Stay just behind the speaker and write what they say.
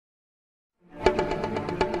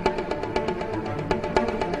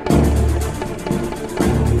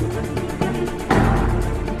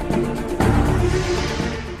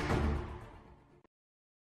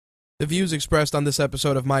views expressed on this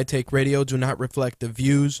episode of My Take Radio do not reflect the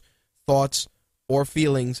views, thoughts, or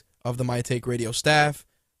feelings of the My Take Radio staff,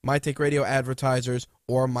 My Take Radio advertisers,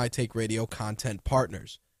 or My Take Radio content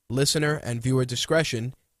partners. Listener and viewer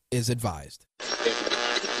discretion is advised.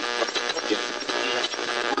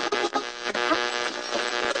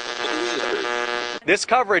 This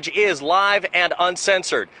coverage is live and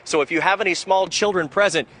uncensored, so if you have any small children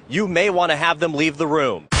present, you may want to have them leave the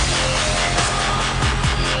room.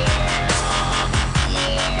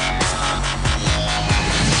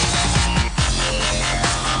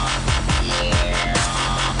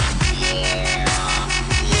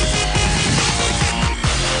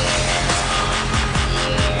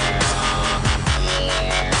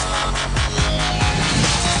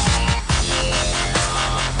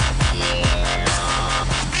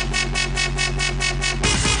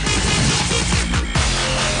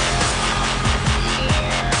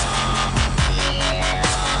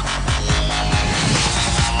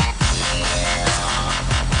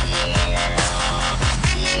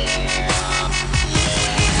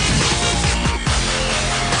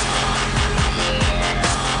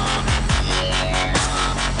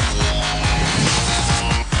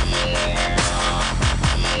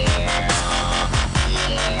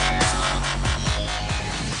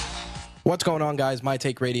 What's going on, guys? My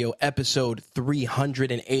Take Radio, episode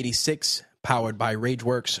 386, powered by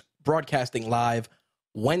RageWorks, broadcasting live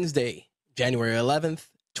Wednesday, January 11th,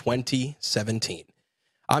 2017.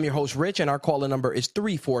 I'm your host, Rich, and our call-in number is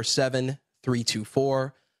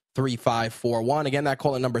 347-324-3541. Again, that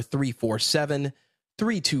call-in number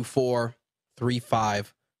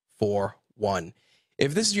 347-324-3541.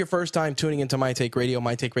 If this is your first time tuning into My Take Radio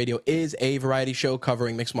is a variety show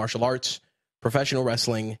covering mixed martial arts, professional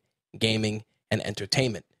wrestling, gaming, and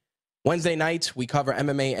entertainment. Wednesday nights, we cover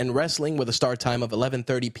MMA and wrestling with a start time of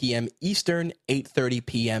 11:30 p.m. Eastern, 8:30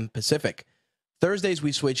 p.m. Pacific. Thursdays,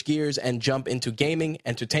 we switch gears and jump into gaming,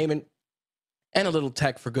 entertainment, and a little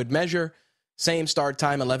tech for good measure. Same start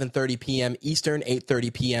time, 11:30 p.m. Eastern,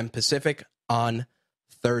 8:30 p.m. Pacific on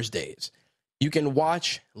Thursdays. You can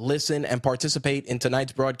watch, listen, and participate in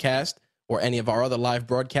tonight's broadcast or any of our other live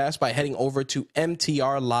broadcasts by heading over to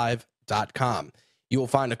mtrlive.com. You will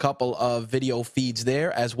find a couple of video feeds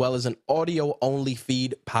there, as well as an audio-only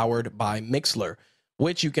feed powered by Mixlr,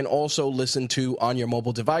 which you can also listen to on your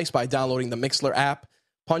mobile device by downloading the Mixlr app,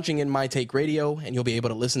 punching in My Take Radio, and you'll be able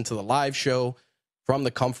to listen to the live show from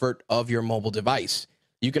the comfort of your mobile device.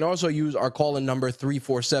 You can also use our call-in number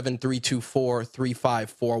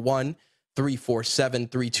 347-324-3541,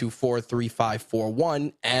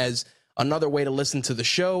 347-324-3541 as another way to listen to the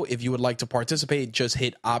show. If you would like to participate, just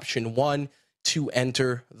hit option 1 to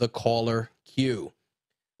enter the caller queue.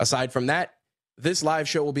 Aside from that, this live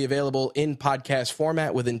show will be available in podcast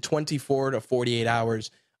format within 24 to 48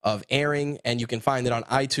 hours of airing, and you can find it on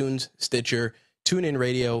iTunes, Stitcher, TuneIn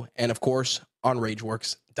Radio, and of course on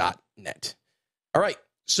RageWorks.net. All right,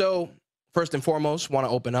 so first and foremost, want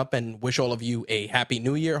to open up and wish all of you a happy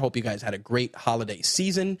new year. Hope you guys had a great holiday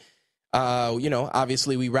season.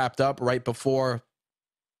 Obviously we wrapped up right before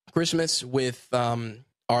Christmas with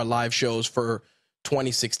our live shows for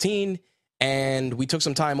 2016, and we took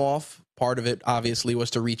some time off. Part of it obviously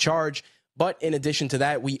was to recharge, but in addition to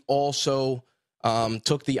that, we also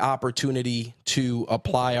took the opportunity to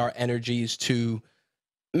apply our energies to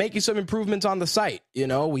making some improvements on the site.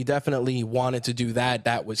 We definitely wanted to do that.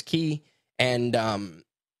 That was key, and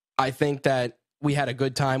I think that we had a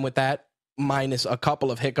good time with that, minus a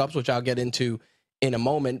couple of hiccups, which I'll get into in a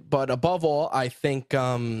moment. But above all, I think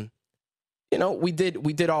we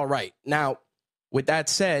did all right. Now, with that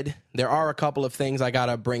said, there are a couple of things I got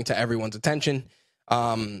to bring to everyone's attention.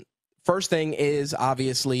 First thing is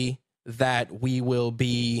obviously that we will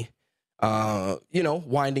be,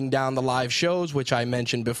 winding down the live shows, which I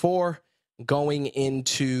mentioned before, going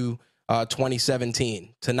into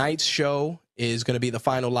 2017. Tonight's show is going to be the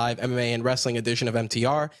final live MMA and wrestling edition of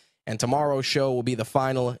MTR, and tomorrow's show will be the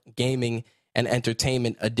final gaming and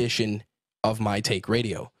entertainment edition of My Take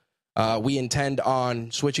Radio. We intend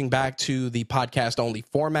on switching back to the podcast-only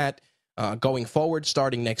format going forward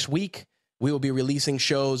starting next week. We will be releasing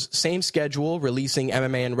shows, same schedule, releasing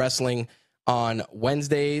MMA and wrestling on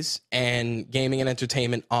Wednesdays and gaming and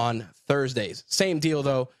entertainment on Thursdays. Same deal,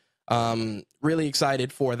 though. Really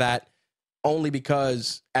excited for that, only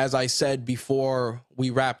because, as I said before we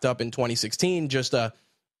wrapped up in 2016, just a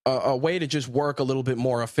way to just work a little bit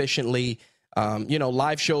more efficiently.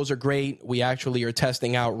 Live shows are great. We actually are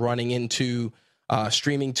testing out running into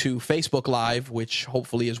streaming to Facebook Live, which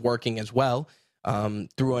hopefully is working as well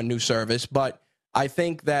through a new service. But I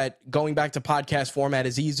think that going back to podcast format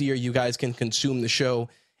is easier. You guys can consume the show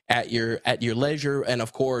at your leisure. And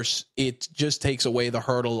of course, it just takes away the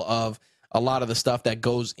hurdle of a lot of the stuff that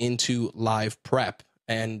goes into live prep.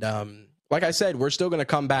 And like I said, we're still going to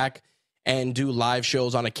come back and do live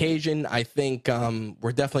shows on occasion. I think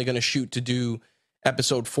we're definitely going to shoot to do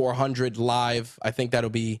episode 400 live. I think that'll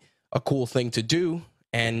be a cool thing to do.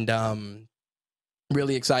 And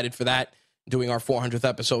really excited for that, doing our 400th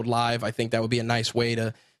episode live. I think that would be a nice way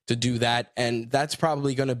to do that. And that's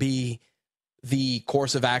probably going to be the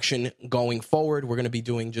course of action going forward. We're going to be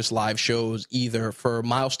doing just live shows either for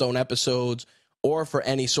milestone episodes or for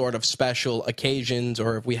any sort of special occasions,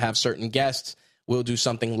 or if we have certain guests, we'll do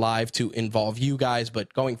something live to involve you guys.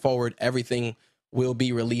 But going forward, everything will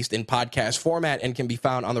be released in podcast format and can be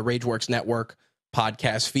found on the Rageworks Network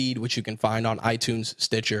podcast feed, which you can find on iTunes,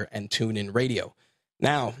 Stitcher, and TuneIn Radio.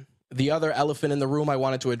 Now, the other elephant in the room I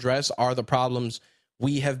wanted to address are the problems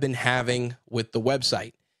we have been having with the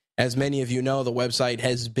website. As many of you know, the website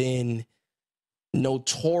has been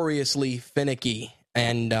notoriously finicky,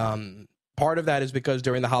 and part of that is because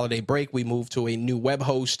during the holiday break, we moved to a new web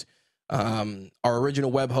host. Our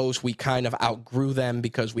original web host, we kind of outgrew them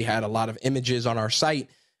because we had a lot of images on our site,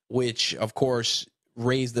 which, of course,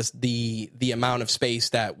 raised the amount of space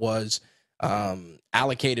that was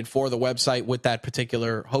allocated for the website with that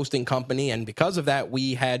particular hosting company. And because of that,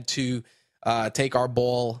 we had to take our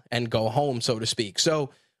ball and go home, so to speak. So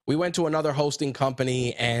we went to another hosting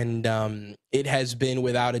company, and it has been,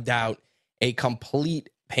 without a doubt, a complete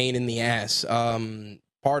pain in the ass.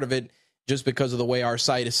 Part of it, just because of the way our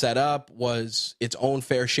site is set up, was its own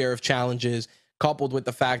fair share of challenges, coupled with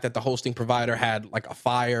the fact that the hosting provider had like a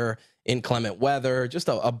fire, inclement weather, just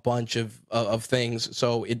a bunch of things.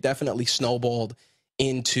 So it definitely snowballed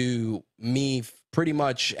into me pretty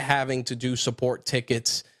much having to do support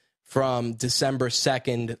tickets from December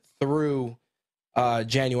 2nd through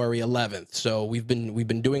January 11th. So we've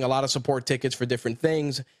been doing a lot of support tickets for different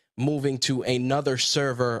things, moving to another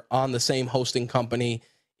server on the same hosting company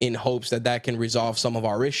in hopes that can resolve some of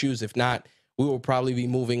our issues. If not, we will probably be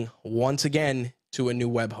moving once again to a new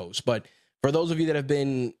web host. But for those of you that have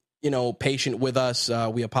been, patient with us,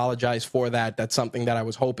 we apologize for that. That's something that I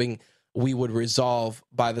was hoping we would resolve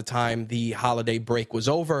by the time the holiday break was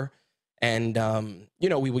over. And,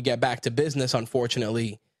 we would get back to business.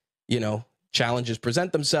 Unfortunately, challenges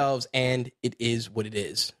present themselves, and it is what it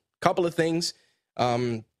is. Couple of things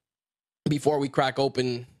before we crack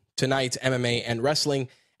open tonight's MMA and wrestling.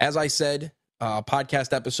 As I said,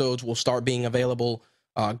 podcast episodes will start being available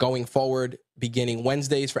going forward, beginning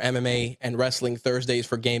Wednesdays for MMA and wrestling, Thursdays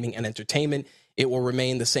for gaming and entertainment. It will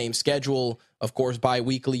remain the same schedule. Of course,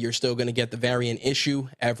 bi-weekly, you're still going to get the variant issue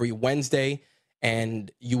every Wednesday,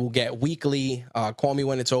 and you will get weekly Call Me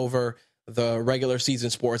When It's Over, the regular season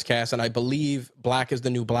sportscast. And I believe Black is the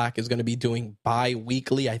New Black is going to be doing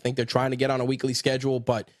bi-weekly. I think they're trying to get on a weekly schedule,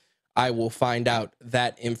 but I will find out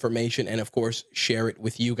that information and, of course, share it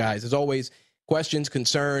with you guys. As always, questions,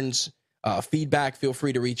 concerns, feedback, feel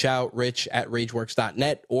free to reach out,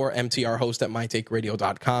 rich@rageworks.net or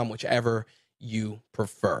mtrhost@mytakeradio.com, whichever you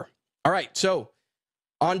prefer. All right, so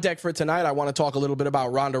on deck for tonight, I want to talk a little bit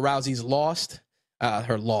about Ronda Rousey's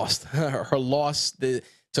her loss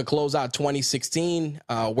to close out 2016,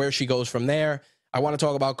 where she goes from there. I want to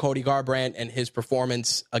talk about Cody Garbrandt and his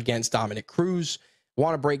performance against Dominic Cruz. I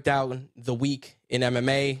want to break down the week in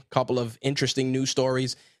MMA, couple of interesting news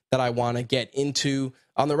stories that I want to get into.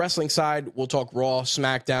 On the wrestling side, we'll talk Raw,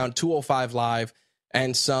 SmackDown, 205 Live,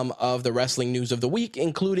 and some of the wrestling news of the week,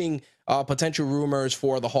 including potential rumors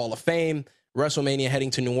for the Hall of Fame, WrestleMania heading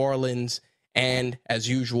to New Orleans, and, as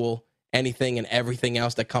usual, anything and everything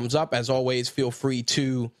else that comes up. As always, feel free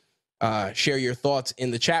to share your thoughts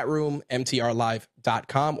in the chat room,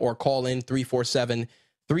 mtrlive.com, or call in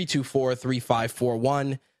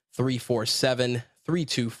 347-324-3541,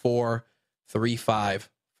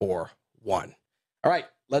 347-324-3541. All right,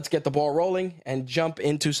 let's get the ball rolling and jump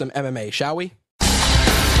into some MMA, shall we?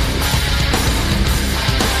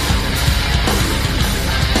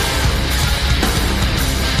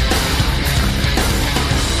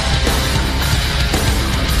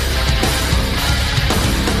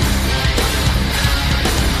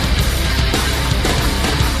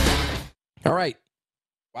 All right.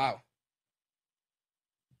 Wow.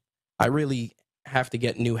 I really have to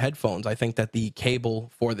get new headphones. I think that the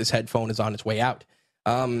cable for this headphone is on its way out.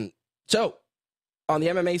 So on the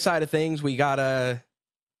MMA side of things, we got I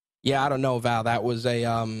don't know, Val. That was it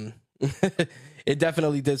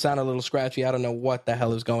definitely did sound a little scratchy. I don't know what the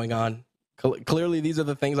hell is going on. Clearly, these are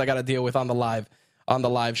the things I got to deal with on the live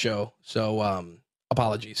show. So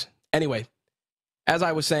apologies. Anyway, as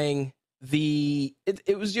I was saying,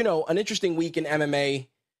 it was, an interesting week in MMA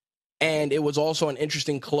And it was also an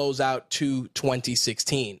interesting closeout to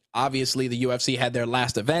 2016. Obviously, the UFC had their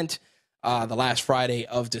last event, the last Friday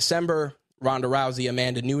of December. Ronda Rousey,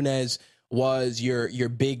 Amanda Nunes was your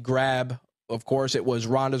big grab. Of course, it was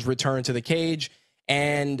Ronda's return to the cage,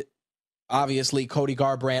 and obviously Cody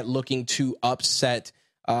Garbrandt looking to upset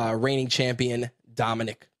reigning champion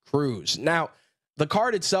Dominic Cruz. Now, the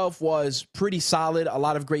card itself was pretty solid. A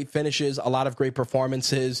lot of great finishes, a lot of great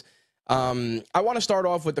performances. I want to start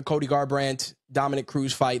off with the Cody Garbrandt Dominic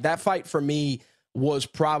Cruz fight. That fight for me was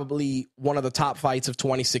probably one of the top fights of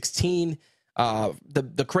 2016.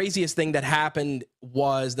 The craziest thing that happened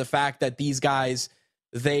was the fact that these guys,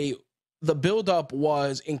 the buildup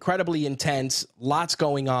was incredibly intense, lots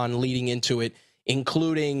going on leading into it,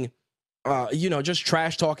 including, just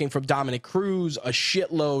trash talking from Dominic Cruz, a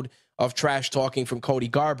shitload of trash talking from Cody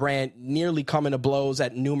Garbrandt, nearly coming to blows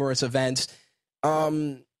at numerous events.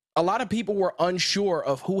 A lot of people were unsure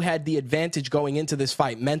of who had the advantage going into this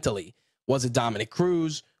fight mentally. Was it Dominic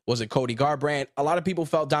Cruz? Was it Cody Garbrandt? A lot of people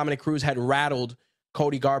felt Dominic Cruz had rattled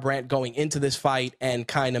Cody Garbrandt going into this fight and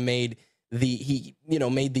kind of made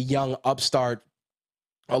the young upstart.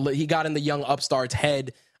 He got in the young upstart's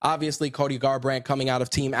head. Obviously, Cody Garbrandt, coming out of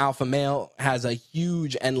Team Alpha Male, has a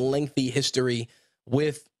huge and lengthy history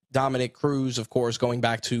with Dominic Cruz, of course, going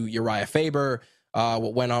back to Uriah Faber,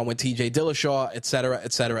 what went on with TJ Dillashaw, et cetera,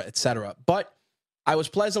 et cetera, et cetera. But I was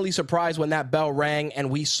pleasantly surprised when that bell rang and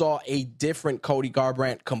we saw a different Cody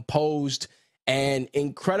Garbrandt, composed and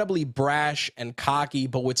incredibly brash and cocky,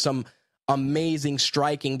 but with some amazing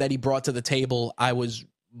striking that he brought to the table. I was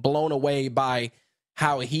blown away by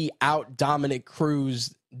how he out Dominic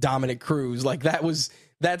Cruz. Like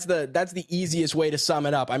that's the easiest way to sum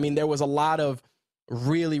it up. I mean, there was a lot of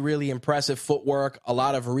really, really impressive footwork, a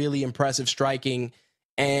lot of really impressive striking,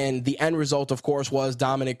 and the end result, of course, was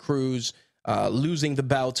Dominic Cruz losing the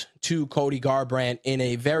belt to Cody Garbrandt in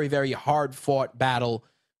a very, very hard-fought battle,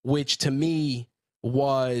 which to me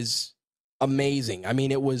was amazing. I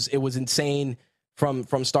mean, it was insane from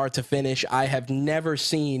start to finish. I have never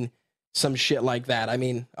seen some shit like that. I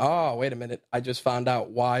mean, oh, wait a minute. I just found out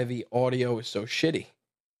why the audio is so shitty.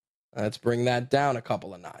 Let's bring that down a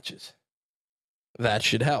couple of notches. That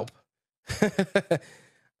should help.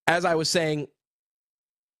 As I was saying,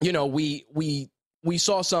 we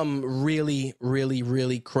saw some really, really,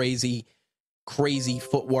 really crazy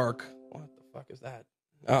footwork. What the fuck is that?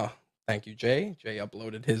 Oh, thank you, Jay. Jay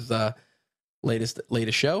uploaded his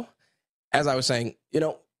latest show. As I was saying,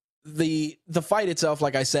 the fight itself,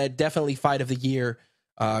 like I said, definitely fight of the year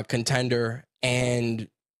contender, and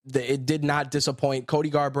it did not disappoint.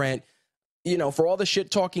 Cody Garbrandt, for all the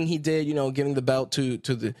shit talking he did, giving the belt to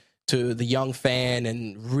the young fan,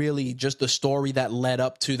 and really just the story that led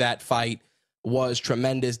up to that fight was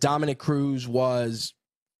tremendous. Dominic Cruz was,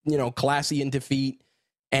 classy in defeat,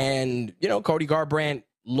 and, Cody Garbrandt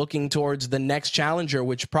looking towards the next challenger,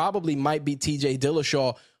 which probably might be TJ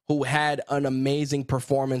Dillashaw, who had an amazing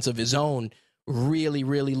performance of his own, really,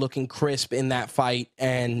 really looking crisp in that fight.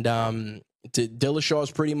 And Dillashaw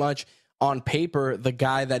is pretty much, on paper, the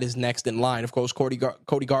guy that is next in line. Of course, Cody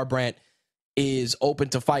Garbrandt is open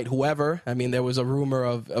to fight whoever. I mean, there was a rumor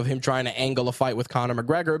of him trying to angle a fight with Conor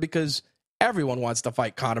McGregor, because everyone wants to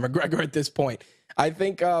fight Conor McGregor at this point. I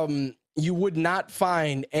think you would not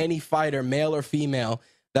find any fighter, male or female,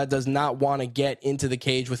 that does not want to get into the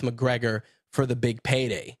cage with McGregor for the big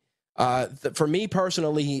payday. For me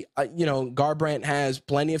personally, Garbrandt has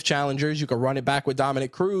plenty of challengers. You can run it back with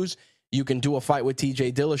Dominic Cruz. You can do a fight with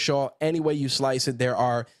TJ Dillashaw. Any way you slice it, there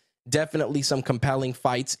are definitely some compelling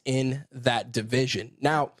fights in that division.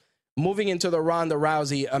 Now, moving into the Ronda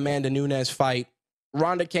Rousey, Amanda Nunes fight,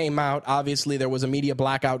 Ronda came out. Obviously, there was a media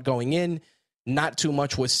blackout going in. Not too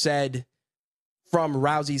much was said from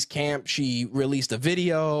Rousey's camp. She released a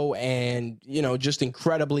video and, just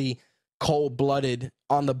incredibly cold-blooded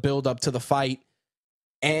on the build-up to the fight.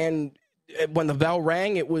 And when the bell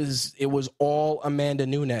rang, it was all Amanda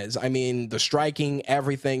Nunes. I mean, the striking,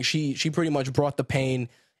 everything. She pretty much brought the pain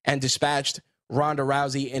and dispatched Ronda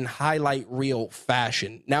Rousey in highlight reel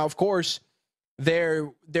fashion. Now, of course,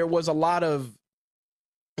 there was a lot of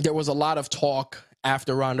talk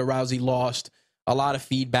after Ronda Rousey lost, a lot of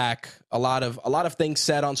feedback, a lot of things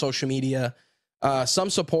said on social media, some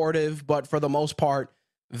supportive, but for the most part,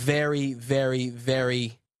 very, very,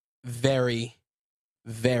 very, very,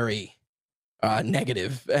 very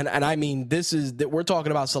negative. And I mean, we're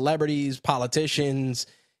talking about celebrities, politicians,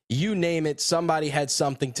 you name it. Somebody had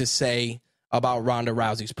something to say about Ronda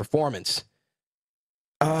Rousey's performance.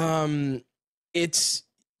 It's,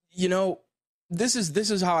 this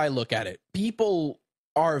is how I look at it. People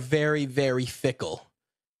are very, very fickle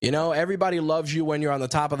You know, everybody loves you when you're on the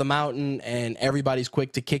top of the mountain, and everybody's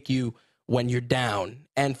quick to kick you when you're down.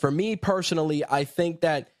 And for me personally, I think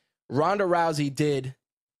that Ronda Rousey did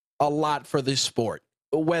a lot for this sport.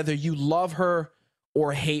 Whether you love her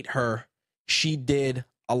or hate her, she did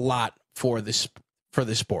a lot for this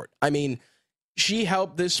sport. I mean, she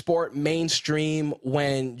helped this sport mainstream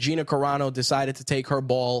when Gina Carano decided to take her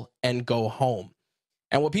ball and go home.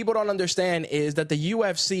 And what people don't understand is that the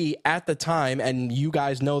UFC at the time, and you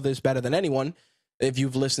guys know this better than anyone, if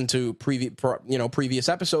you've listened to previous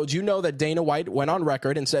episodes, you know that Dana White went on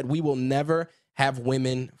record and said, we will never have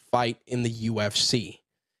women fight in the UFC.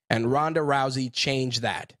 And Ronda Rousey changed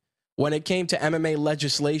that. When it came to MMA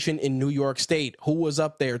legislation in New York State, who was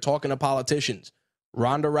up there talking to politicians?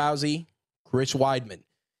 Ronda Rousey, Chris Weidman.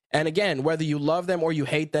 And again, whether you love them or you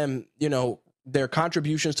hate them, you know, their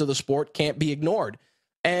contributions to the sport can't be ignored.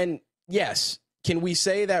 And yes, can we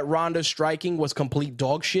say that Ronda's striking was complete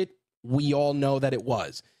dog shit? We all know that it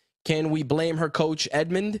was. Can we blame her coach,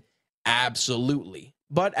 Edmund? Absolutely.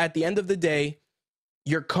 But at the end of the day,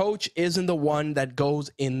 your coach isn't the one that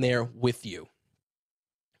goes in there with you.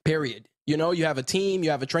 Period. You know, you have a team,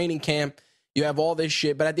 you have a training camp, you have all this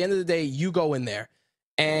shit, but at the end of the day, you go in there.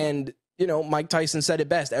 And, you know, Mike Tyson said it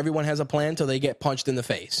best. Everyone has a plan till they get punched in the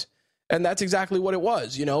face. And that's exactly what it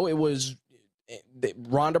was. You know, it was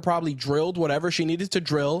Ronda probably drilled whatever she needed to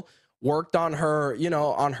drill, worked on her, you know,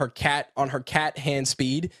 on her cat hand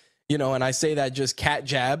speed, you know, and I say that just cat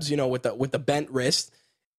jabs, you know, with the bent wrist.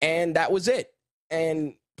 And that was it.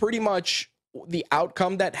 And pretty much the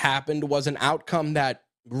outcome that happened was an outcome that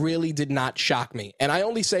really did not shock me. And I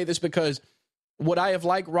only say this because would I have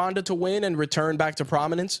liked Ronda to win and return back to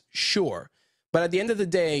prominence? Sure. But at the end of the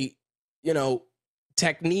day, you know,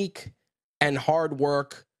 technique and hard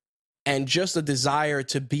work and just a desire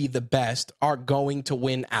to be the best are going to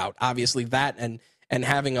win out. Obviously that and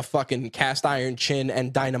having a fucking cast iron chin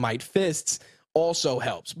and dynamite fists also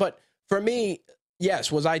helps. But for me,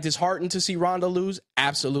 yes, was I disheartened to see Ronda lose?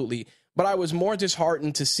 Absolutely. But I was more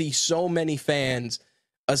disheartened to see so many fans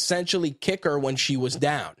essentially kick her when she was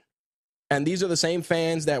down. And these are the same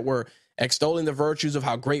fans that were extolling the virtues of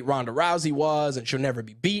how great Ronda Rousey was, and she'll never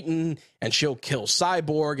be beaten, and she'll kill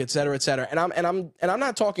Cyborg, et cetera, et cetera. And I'm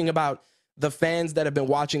not talking about the fans that have been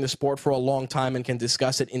watching the sport for a long time and can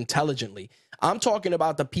discuss it intelligently. I'm talking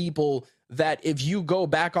about the people that if you go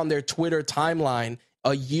back on their Twitter timeline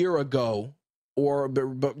a year ago, or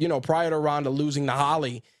you know, prior to Ronda losing to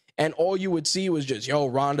Holly, and all you would see was just, yo,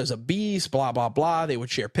 Ronda's a beast, blah, blah, blah. They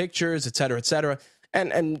would share pictures, et cetera, et cetera.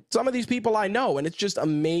 And some of these people I know, and it's just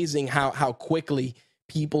amazing how quickly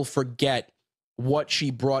people forget what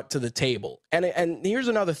she brought to the table. And here's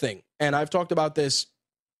another thing, and I've talked about this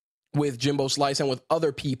with Jimbo Slice and with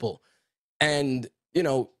other people. And, you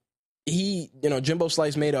know, Jimbo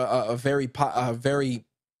Slice made a very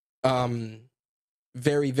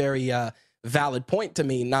valid point to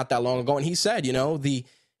me not that long ago. And he said, you know,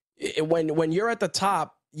 when you're at the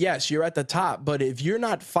top, yes, you're at the top, but if you're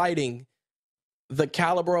not fighting the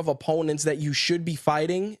caliber of opponents that you should be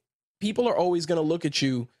fighting, people are always going to look at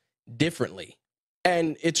you differently.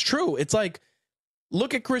 And it's true. It's like,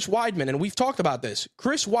 look at Chris Weidman, and we've talked about this.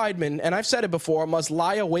 Chris Weidman, and I've said it before, must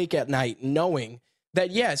lie awake at night knowing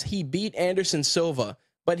that, yes, he beat Anderson Silva,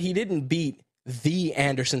 but he didn't beat the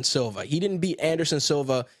Anderson Silva. He didn't beat Anderson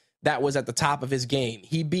Silva that was at the top of his game.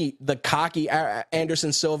 He beat the cocky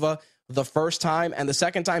Anderson Silva the first time, and the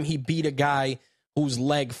second time he beat a guy whose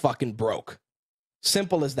leg fucking broke.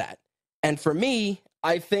 Simple as that. And for me,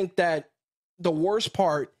 I think that the worst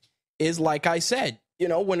part is, like I said, you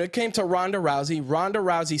know, when it came to Ronda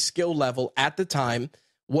Rousey's skill level at the time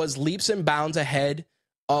was leaps and bounds ahead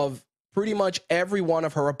of pretty much every one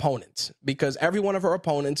of her opponents, because every one of her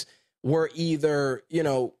opponents were either, you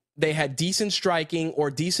know, they had decent striking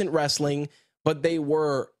or decent wrestling, but they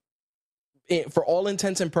were, for all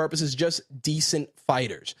intents and purposes, just decent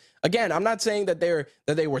fighters. Again, I'm not saying that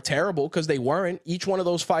they were terrible, because they weren't. Each one of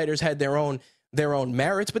those fighters had their own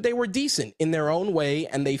merits, but they were decent in their own way,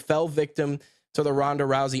 and they fell victim to the Ronda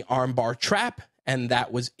Rousey armbar trap, and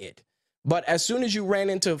that was it. But as soon as you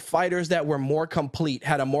ran into fighters that were more complete,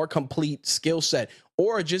 had a more complete skill set,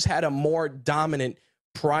 or just had a more dominant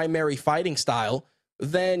primary fighting style,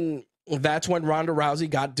 then that's when Ronda Rousey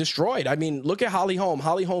got destroyed. I mean, look at Holly Holm.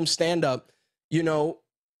 Holly Holm's stand-up, you know,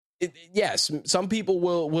 yes, some people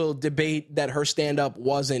will debate that her stand-up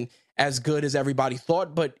wasn't as good as everybody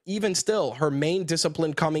thought, but even still, her main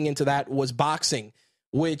discipline coming into that was boxing,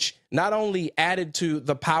 which not only added to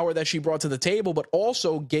the power that she brought to the table, but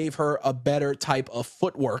also gave her a better type of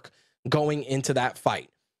footwork going into that fight.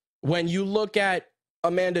 When you look at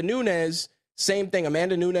Amanda Nunes, same thing.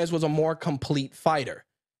 Amanda Nunes was a more complete fighter.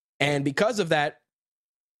 And because of that,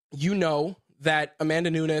 you know that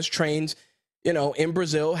Amanda Nunes trains, in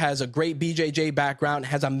Brazil, has a great BJJ background,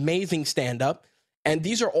 has amazing stand-up. And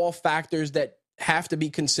these are all factors that have to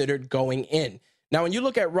be considered going in. Now, when you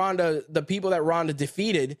look at Ronda, the people that Ronda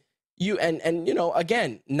defeated,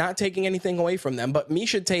 again, not taking anything away from them, but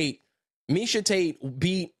Miesha Tate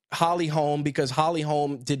beat Holly Holm because Holly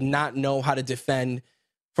Holm did not know how to defend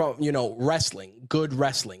from, wrestling, good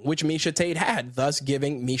wrestling, which Miesha Tate had, thus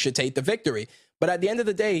giving Miesha Tate the victory. But at the end of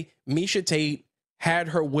the day, Miesha Tate had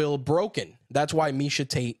her will broken. That's why Miesha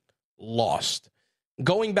Tate lost.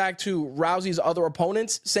 Going back to Rousey's other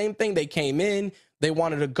opponents, same thing. They came in, they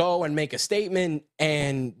wanted to go and make a statement,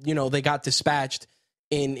 and, they got dispatched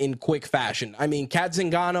in quick fashion. I mean, Kat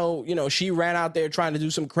Zingano, she ran out there trying to do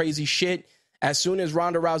some crazy shit. As soon as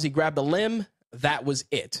Ronda Rousey grabbed a limb, that was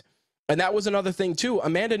it. And that was another thing, too.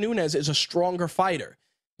 Amanda Nunes is a stronger fighter.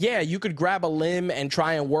 Yeah, you could grab a limb and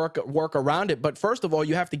try and work around it. But first of all,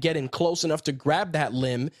 you have to get in close enough to grab that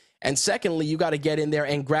limb. And secondly, you got to get in there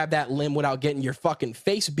and grab that limb without getting your fucking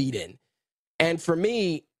face beat in. And for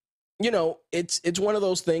me, it's one of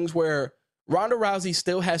those things where Ronda Rousey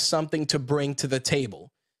still has something to bring to the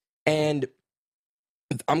table. And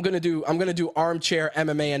I'm going to do armchair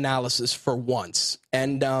MMA analysis for once.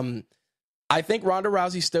 And I think Ronda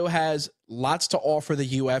Rousey still has lots to offer the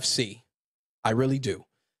UFC. I really do.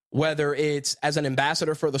 Whether it's as an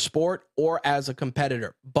ambassador for the sport or as a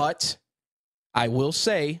competitor. But I will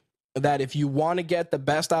say that if you want to get the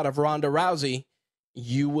best out of Ronda Rousey,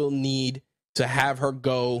 you will need to have her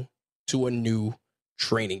go to a new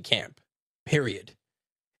training camp. Period.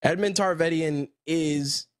 Edmond Tarvedian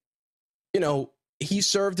is, he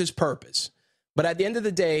served his purpose. But at the end of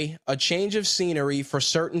the day, a change of scenery for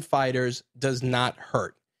certain fighters does not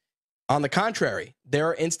hurt. On the contrary, there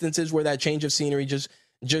are instances where that change of scenery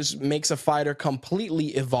just makes a fighter completely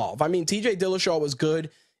evolve. I mean, TJ Dillashaw was good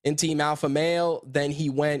in Team Alpha Male. Then he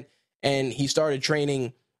went and he started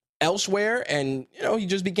training elsewhere, and he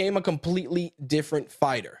just became a completely different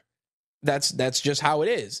fighter. That's just how it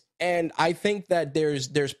is. And I think that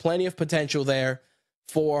there's plenty of potential there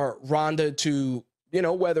for Ronda to,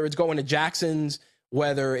 whether it's going to Jackson's,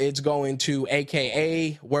 whether it's going to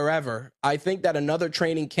AKA, wherever. I think that another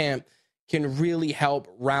training camp can really help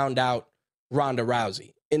round out Ronda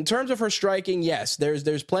Rousey. In terms of her striking, yes,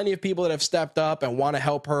 there's plenty of people that have stepped up and want to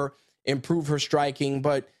help her improve her striking.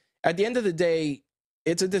 But at the end of the day,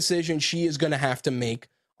 it's a decision she is going to have to make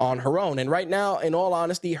on her own. And right now, in all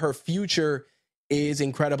honesty, her future is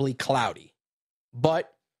incredibly cloudy.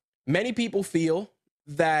 But many people feel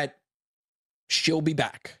that she'll be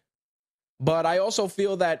back. But I also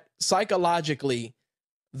feel that psychologically,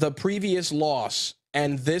 the previous loss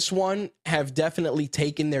and this one have definitely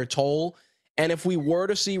taken their toll. And if we were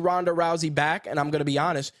to see Ronda Rousey back, and I'm going to be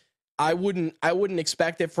honest, I wouldn't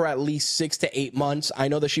expect it for at least 6 to 8 months. I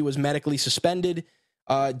know that she was medically suspended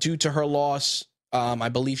due to her loss. I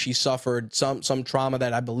believe she suffered some trauma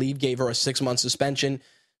that I believe gave her a 6-month suspension.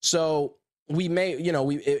 So we may,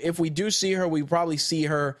 if we do see her, we probably see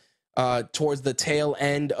her towards the tail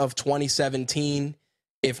end of 2017.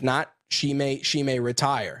 If not, she may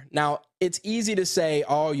retire. Now, it's easy to say,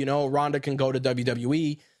 Ronda can go to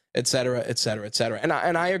WWE, et cetera, et cetera, et cetera.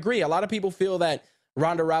 And I agree. A lot of people feel that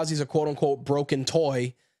Ronda Rousey's a quote unquote broken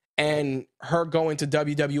toy, and her going to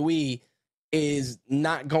WWE is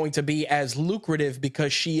not going to be as lucrative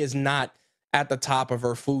because she is not at the top of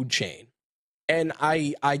her food chain. And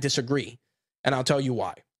I disagree. And I'll tell you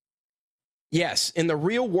why. Yes, in the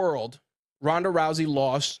real world, Ronda Rousey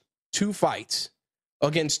lost 2 fights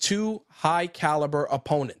against 2 high caliber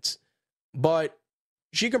opponents, but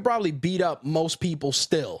she can probably beat up most people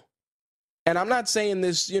still. And I'm not saying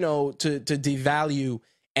this, to devalue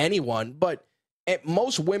anyone, but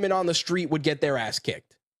most women on the street would get their ass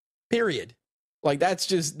kicked. Period. Like, that's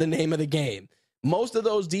just the name of the game. Most of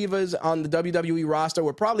those divas on the WWE roster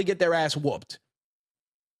would probably get their ass whooped.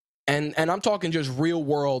 And I'm talking just real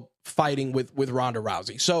world fighting with Ronda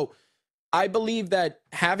Rousey. So I believe that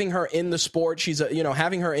having her in the sport,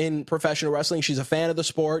 having her in professional wrestling, she's a fan of the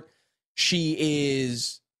sport.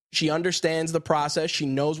 She understands the process. She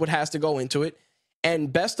knows what has to go into it.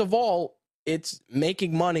 And best of all, it's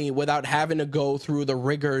making money without having to go through the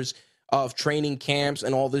rigors of training camps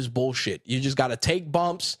and all this bullshit. You just got to take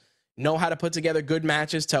bumps, know how to put together good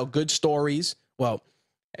matches, tell good stories. Well,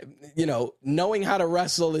 knowing how to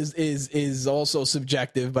wrestle is also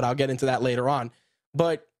subjective, but I'll get into that later on.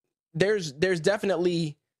 But there's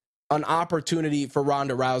definitely an opportunity for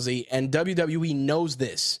Ronda Rousey, and WWE knows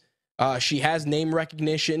this. She has name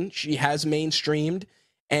recognition. She has mainstreamed,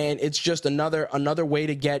 and it's just another way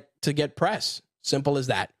to get press. Simple as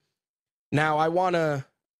that. Now I want to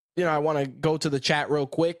go to the chat real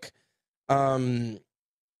quick. Val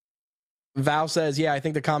says, yeah, I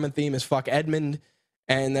think the common theme is fuck Edmund.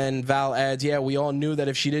 And then Val adds, yeah, we all knew that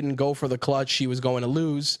if she didn't go for the clutch, she was going to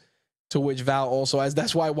lose. To which Val also adds,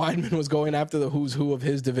 that's why Weidman was going after the who's who of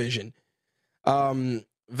his division.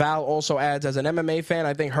 Val also adds, as an MMA fan,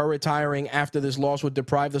 I think her retiring after this loss would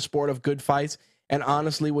deprive the sport of good fights and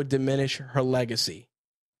honestly would diminish her legacy.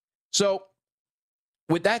 So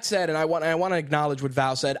with that said, and I want to acknowledge what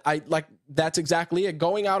Val said, that's exactly it.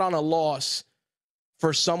 Going out on a loss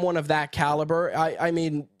for someone of that caliber, I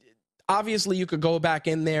mean, obviously you could go back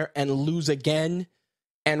in there and lose again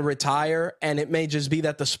and retire, and it may just be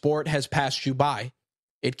that the sport has passed you by.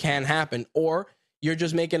 It can happen. Or you're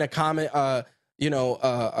just making a common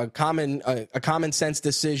sense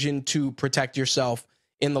decision to protect yourself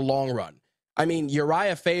in the long run. I mean,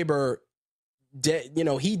 Uriah Faber,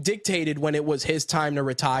 he dictated when it was his time to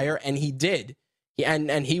retire, and he did.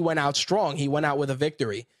 And he went out strong. He went out with a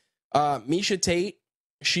victory. Miesha Tate,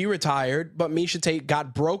 she retired, but Miesha Tate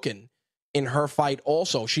got broken in her fight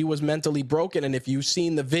also. She was mentally broken, and if you've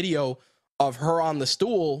seen the video of her on the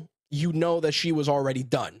stool, you know that she was already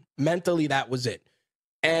done. Mentally, that was it.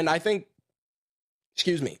 And I think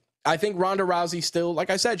Ronda Rousey still, like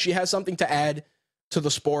I said, she has something to add to the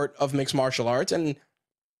sport of mixed martial arts, and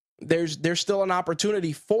there's still an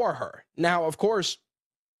opportunity for her. Now, of course,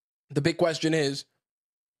 the big question is,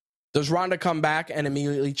 does Ronda come back and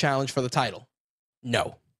immediately challenge for the title?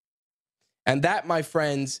 No. And that, my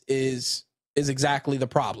friends, is exactly the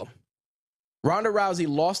problem. Ronda Rousey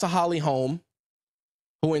lost to Holly Holm,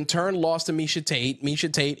 who in turn lost to Miesha Tate.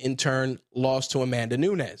 Miesha Tate, in turn, lost to Amanda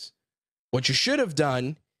Nunes. What you should have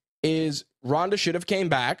done is Ronda should have came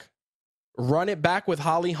back, run it back with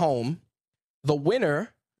Holly Holm. The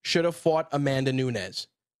winner should have fought Amanda Nunes.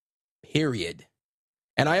 Period.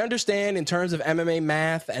 And I understand in terms of MMA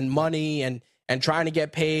math and money and trying to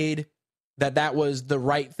get paid that was the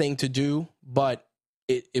right thing to do, but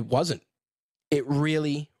it wasn't. It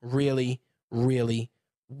really, really, really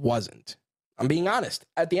wasn't. I'm being honest.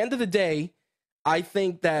 At the end of the day, I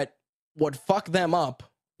think that what fucked them up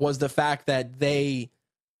was the fact that they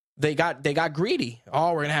got greedy.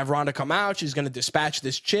 Oh, we're going to have Ronda come out. She's going to dispatch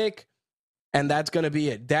this chick, and that's going to be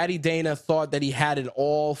it. Daddy Dana thought that he had it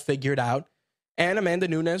all figured out, and Amanda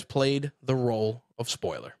Nunes played the role of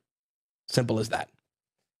spoiler. Simple as that.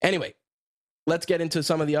 Anyway, let's get into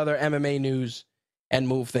some of the other MMA news and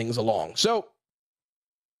move things along. So,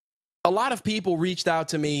 a lot of people reached out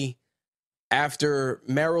to me after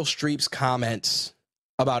Meryl Streep's comments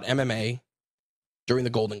about MMA during the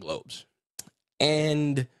Golden Globes.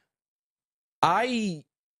 And I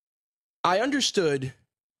understood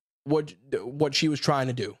what she was trying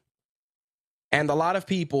to do. And a lot of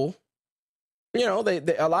people, a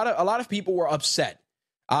lot of people were upset.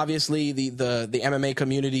 Obviously, the MMA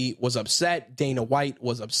community was upset. Dana White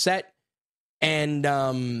was upset.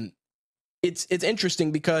 And it's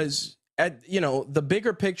interesting because the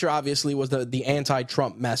bigger picture obviously was the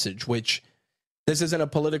anti-Trump message, which this isn't a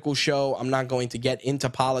political show. I'm not going to get into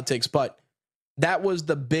politics, but that was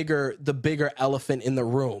the bigger elephant in the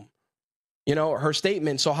room. Her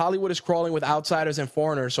statement, so Hollywood is crawling with outsiders and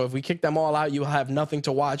foreigners, so if we kick them all out, you'll have nothing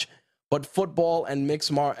to watch but football and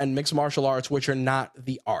mixed martial arts, which are not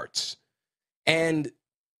the arts. And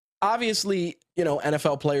obviously,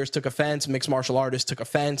 NFL players took offense, mixed martial artists took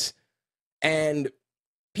offense, and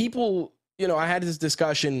people, I had this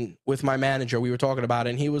discussion with my manager. We were talking about it,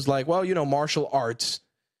 and he was like, well, martial arts.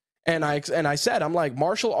 And I said, I'm like,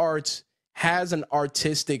 martial arts has an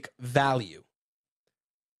artistic value.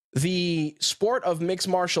 The sport of mixed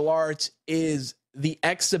martial arts is the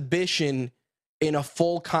exhibition in a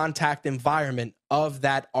full contact environment of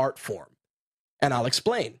that art form. And I'll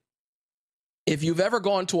explain. If you've ever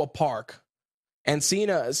gone to a park and seen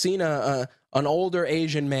an older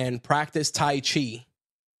Asian man practice Tai Chi,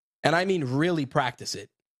 and I mean really practice it,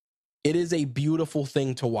 it is a beautiful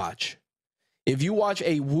thing to watch. If you watch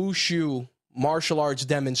a wushu martial arts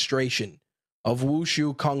demonstration of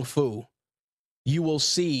wushu kung fu, you will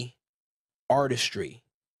see artistry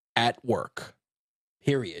at work.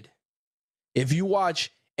 Period. If you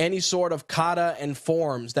watch any sort of kata and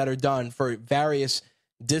forms that are done for various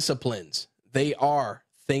disciplines, they are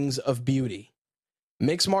things of beauty.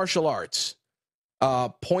 Mixed martial arts,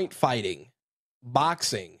 point fighting,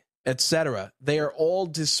 boxing, etc. They are all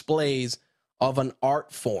displays of an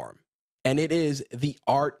art form, and it is the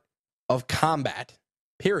art of combat.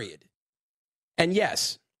 Period. And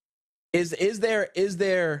yes, is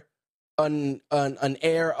there an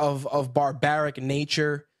air of barbaric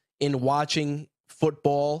nature in watching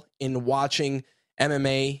football, in watching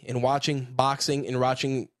MMA, in watching boxing, in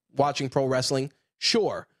watching pro wrestling.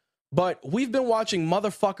 Sure. But we've been watching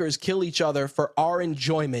motherfuckers kill each other for our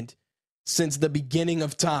enjoyment since the beginning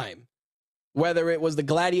of time. Whether it was the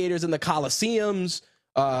gladiators in the Colosseums,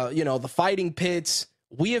 the fighting pits,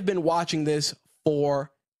 we have been watching this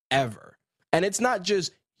forever. And it's not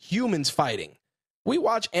just humans fighting. We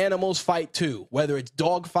watch animals fight too, whether it's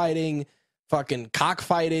dog fighting, fucking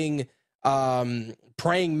cockfighting,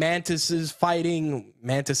 praying mantises fighting.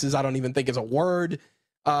 Mantises, I don't even think is a word.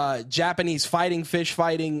 Japanese fighting, fish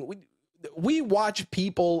fighting. We watch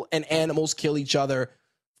people and animals kill each other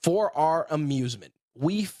for our amusement.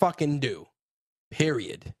 We fucking do.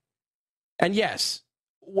 Period. And yes,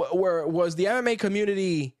 was the MMA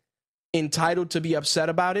community entitled to be upset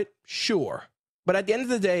about it? Sure. But at the end of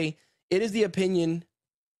the day, it is the opinion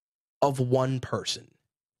of one person.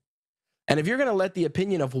 And if you're going to let the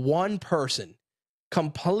opinion of one person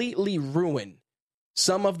completely ruin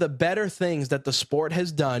some of the better things that the sport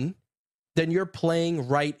has done, then you're playing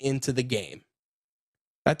right into the game.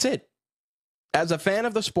 That's it. As a fan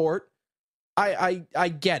of the sport, I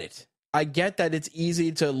get it. I get that it's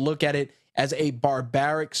easy to look at it as a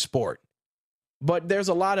barbaric sport. But there's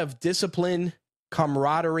a lot of discipline,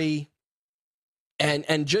 camaraderie,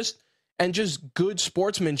 and just good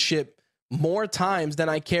sportsmanship more times than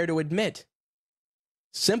I care to admit.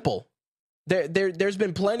 Simple. There's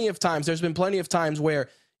been plenty of times. There's been plenty of times where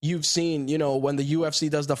you've seen, when the UFC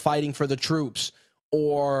does the fighting for the troops,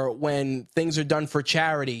 or when things are done for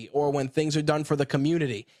charity, or when things are done for the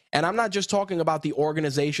community. And I'm not just talking about the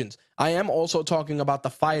organizations. I am also talking about the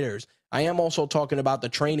fighters. I am also talking about the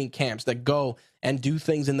training camps that go and do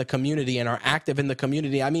things in the community and are active in the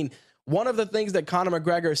community. I mean, one of the things that Conor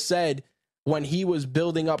McGregor said when he was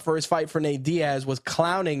building up for his fight for Nate Diaz was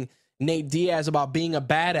clowning Nate Diaz about being a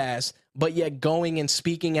badass, but yet going and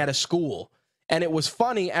speaking at a school. And it was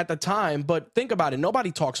funny at the time, but think about it.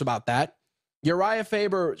 Nobody talks about that. Uriah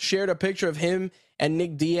Faber shared a picture of him and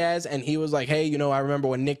Nick Diaz, and he was like, hey, I remember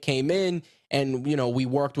when Nick came in and, we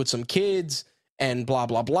worked with some kids and blah,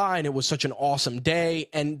 blah, blah, and it was such an awesome day.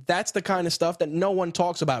 And that's the kind of stuff that no one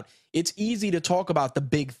talks about. It's easy to talk about the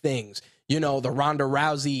big things, the Ronda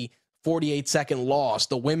Rousey 48-second loss,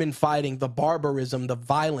 the women fighting, the barbarism, the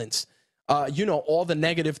violence, all the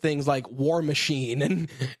negative things like War Machine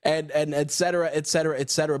and et cetera, et cetera,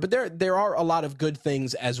 et cetera. But there are a lot of good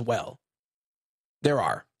things as well. There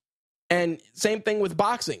are. And same thing with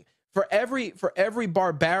boxing. For every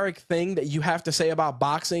barbaric thing that you have to say about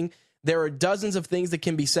boxing, there are dozens of things that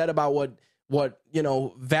can be said about what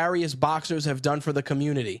various boxers have done for the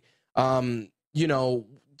community. Some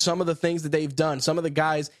of the things that they've done, some of the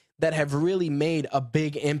guys that have really made a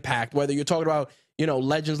big impact, whether you're talking about,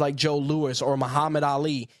 legends like Joe Louis or Muhammad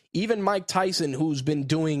Ali, even Mike Tyson, who's been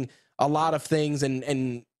doing a lot of things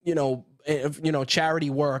and charity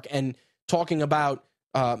work and talking about,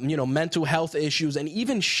 mental health issues and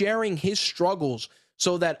even sharing his struggles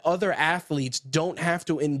so that other athletes don't have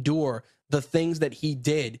to endure the things that he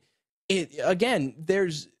did.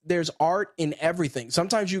 There's art in everything.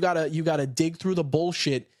 Sometimes you gotta dig through the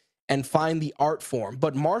bullshit and find the art form.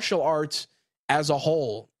 But martial arts as a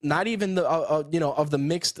whole, not even the of the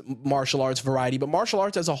mixed martial arts variety, but martial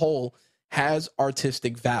arts as a whole has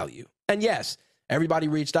artistic value. And yes, everybody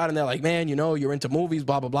reached out and they're like, man, you're into movies,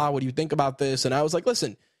 blah, blah, blah. What do you think about this? And I was like,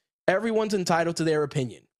 listen, everyone's entitled to their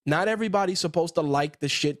opinion. Not everybody's supposed to like the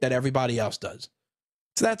shit that everybody else does.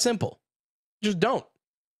 It's that simple. Just don't.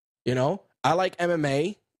 I like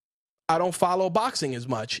MMA. I don't follow boxing as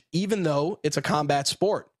much, even though it's a combat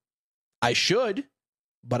sport. I should,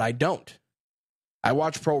 but I don't. I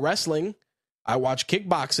watch pro wrestling. I watch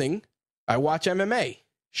kickboxing. I watch MMA.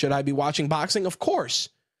 Should I be watching boxing? Of course.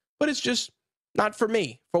 But it's just not for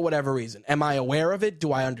me, for whatever reason. Am I aware of it?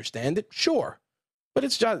 Do I understand it? Sure. But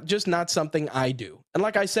it's just not something I do. And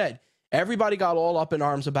like I said, everybody got all up in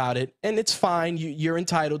arms about it, and it's fine. You're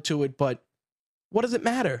entitled to it, but what does it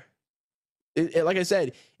matter? Like I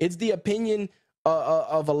said, it's the opinion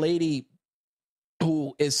of a lady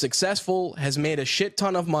who is successful, has made a shit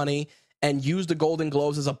ton of money, and used the Golden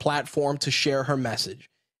Globes as a platform to share her message.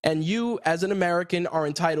 And you, as an American, are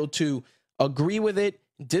entitled to agree with it,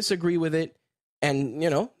 disagree with it, and,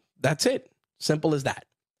 that's it. Simple as that.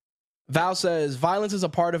 Val says, violence is a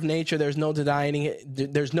part of nature. There's no denying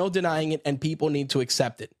it. There's no denying it, and people need to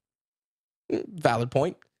accept it. Valid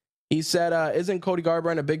point. He said, isn't Cody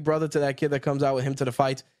Garbrandt a big brother to that kid that comes out with him to the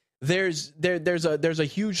fights? There's a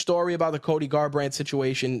huge story about the Cody Garbrandt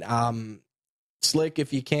situation. Slick,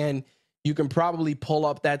 if you can, You can probably pull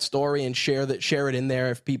up that story and share it in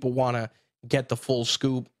there if people want to get the full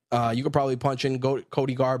scoop. You could probably punch in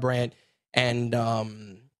Cody Garbrandt and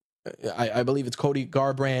I believe it's Cody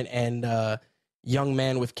Garbrandt and young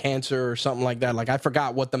man with cancer or something like that. Like, I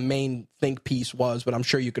forgot what the main think piece was, but I'm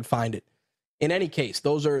sure you could find it. In any case,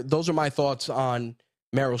 those are my thoughts on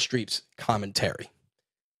Meryl Streep's commentary.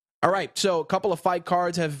 All right, so a couple of fight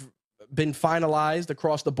cards have been finalized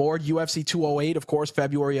across the board. UFC 208, of course,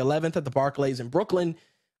 February 11th at the Barclays in Brooklyn.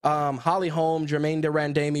 Holly Holm, Jermaine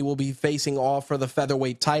Durandamy will be facing off for the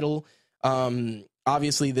featherweight title.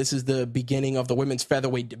 Obviously, this is the beginning of the women's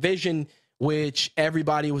featherweight division, which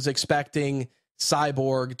everybody was expecting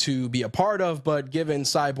Cyborg to be a part of, but given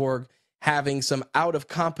Cyborg having some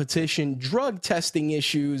out-of-competition drug testing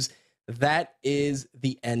issues, that is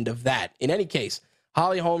the end of that. In any case,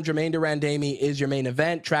 Holly Holm, Jermaine Durandamy is your main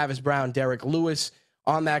event. Travis Brown, Derek Lewis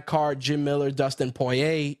on that card. Jim Miller, Dustin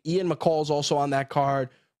Poirier. Ian McCall's also on that card.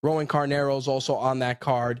 Rowan Carnero's also on that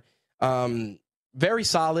card. Very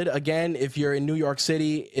solid. Again, if you're in New York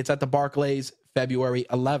City, it's at the Barclays, February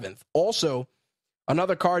 11th. Also,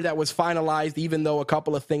 another card that was finalized, even though a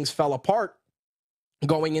couple of things fell apart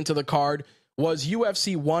going into the card, was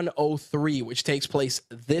UFC 103, which takes place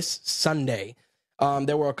this Sunday.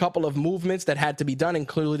 There were a couple of movements that had to be done,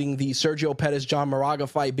 including the Sergio Pettis-John Moraga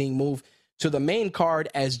fight being moved to the main card,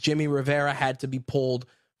 as Jimmy Rivera had to be pulled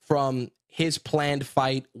from his planned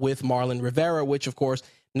fight with Marlon Rivera, which, of course,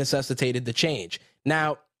 necessitated the change.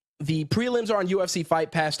 Now, the prelims are on UFC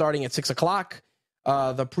Fight Pass starting at 6 o'clock.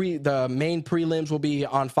 The main prelims will be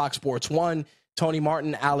on Fox Sports 1. Tony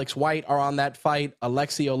Martin, Alex White are on that fight.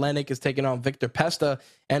 Alexei Olenek is taking on Victor Pesta,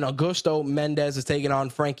 and Augusto Mendez is taking on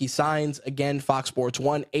Frankie Saenz. Again, Fox Sports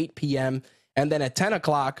 1, 8 p.m. And then at 10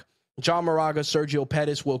 o'clock, John Moraga, Sergio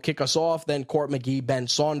Pettis will kick us off. Then Court McGee, Ben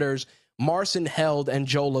Saunders, Marcin Held, and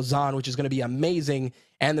Joe Lazan, which is going to be amazing.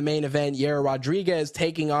 And the main event, Yair Rodriguez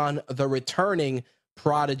taking on the returning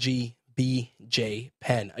prodigy BJ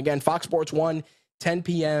Penn. Again, Fox Sports 1, 10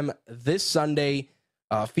 p.m. this Sunday.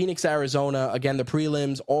 Phoenix, Arizona. Again, the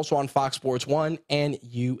prelims also on Fox Sports 1 and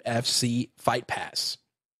UFC Fight Pass.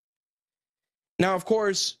 Now, of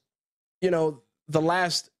course, the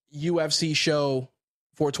last UFC show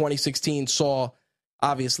for 2016 saw,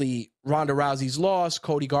 obviously, Ronda Rousey's loss,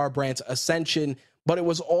 Cody Garbrandt's ascension, but it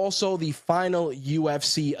was also the final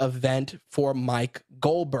UFC event for Mike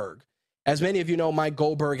Goldberg. As many of you know, Mike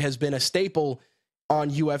Goldberg has been a staple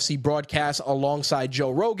on UFC broadcasts alongside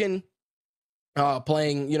Joe Rogan,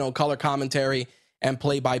 playing, color commentary and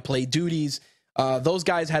play-by-play duties. Those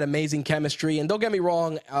guys had amazing chemistry. And don't get me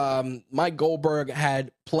wrong, Mike Goldberg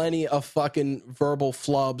had plenty of fucking verbal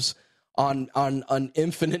flubs on an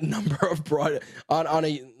infinite number of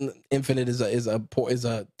infinite is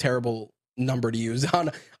a terrible number to use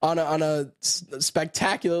on a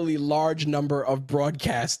spectacularly large number of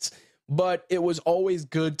broadcasts. But it was always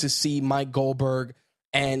good to see Mike Goldberg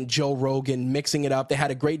and Joe Rogan mixing it up. They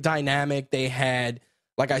had a great dynamic. They had,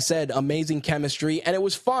 like I said, amazing chemistry, and it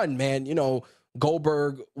was fun, man.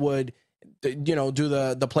 Goldberg would, do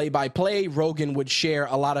the play-by-play. Rogan would share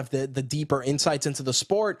a lot of the deeper insights into the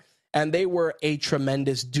sport, and they were a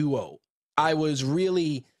tremendous duo. I was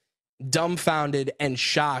really dumbfounded and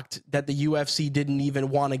shocked that the UFC didn't even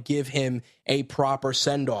want to give him a proper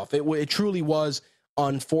send-off. It truly was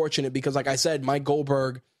unfortunate because, like I said, Mike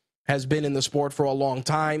Goldberg has been in the sport for a long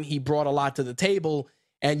time. He brought a lot to the table,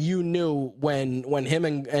 and you knew when him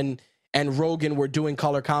and Rogan were doing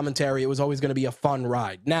color commentary, it was always going to be a fun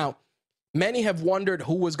ride. Now, many have wondered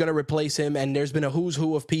who was going to replace him, and there's been a who's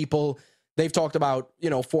who of people. They've talked about,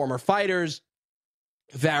 former fighters,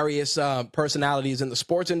 various personalities in the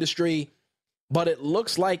sports industry, but it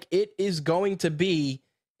looks like it is going to be,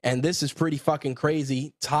 and this is pretty fucking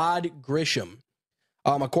crazy, Todd Grisham.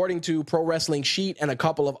 According to Pro Wrestling Sheet and a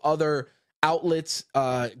couple of other outlets,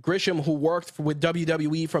 Grisham, who worked with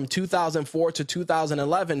WWE from 2004 to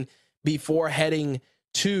 2011 before heading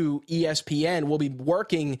to ESPN, will be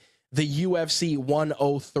working the UFC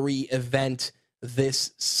 103 event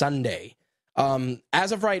this Sunday.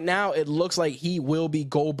 As of right now, it looks like he will be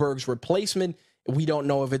Goldberg's replacement. We don't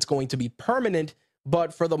know if it's going to be permanent,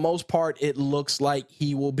 but for the most part, it looks like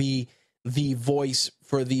he will be the voice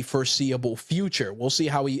for the foreseeable future. We'll see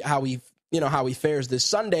how he fares this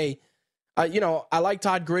Sunday. I like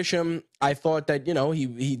Todd Grisham. I thought that,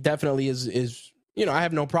 he definitely is, I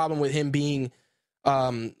have no problem with him being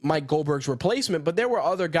Mike Goldberg's replacement, but there were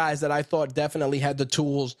other guys that I thought definitely had the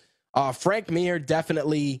tools. Frank Mir,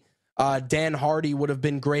 definitely. Dan Hardy would have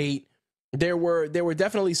been great. There were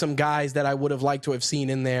definitely some guys that I would have liked to have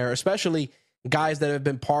seen in there, especially guys that have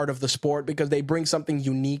been part of the sport because they bring something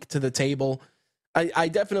unique to the table. I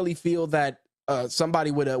definitely feel that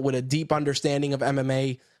somebody with a deep understanding of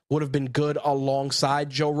MMA would have been good alongside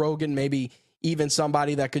Joe Rogan, maybe even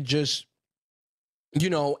somebody that could just,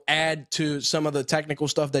 add to some of the technical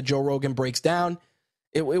stuff that Joe Rogan breaks down.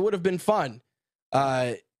 It would have been fun.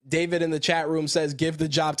 David in the chat room says, give the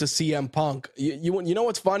job to CM Punk. You know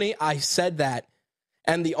what's funny? I said that.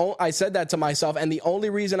 And I said that to myself. And the only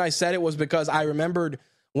reason I said it was because I remembered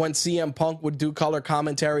when CM Punk would do color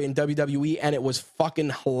commentary in WWE, and it was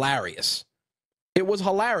fucking hilarious. It was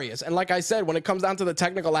hilarious. And like I said, when it comes down to the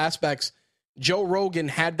technical aspects, Joe Rogan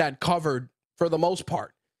had that covered for the most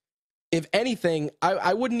part. If anything,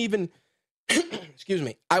 I wouldn't even, excuse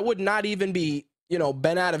me, I would not even be,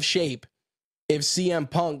 bent out of shape if CM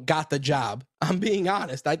Punk got the job. I'm being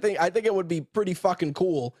honest. I think it would be pretty fucking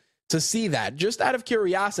cool to see that, just out of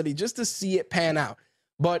curiosity, just to see it pan out.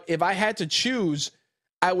 But if I had to choose,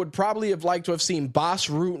 I would probably have liked to have seen Bas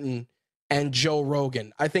Rutten and Joe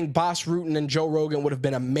Rogan. I think Bas Rutten and Joe Rogan would have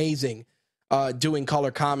been amazing doing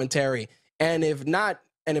color commentary. And if not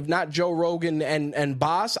Joe Rogan and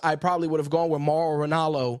Bas, I probably would have gone with Mauro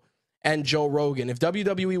Ranallo and Joe Rogan. If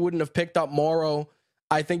WWE wouldn't have picked up Mauro,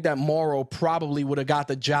 I think that Mauro probably would have got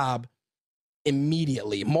the job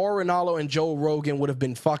immediately. Mauro Ranallo and Joe Rogan would have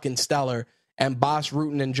been fucking stellar, and Bas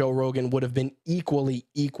Rutten and Joe Rogan would have been equally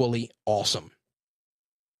awesome.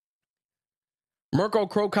 Mirko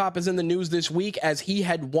Cro Cop is in the news this week as he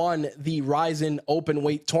had won the Rizin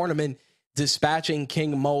Openweight tournament, dispatching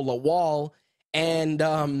King Mo Lawal. And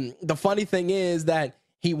the funny thing is that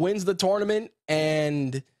he wins the tournament,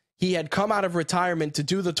 and he had come out of retirement to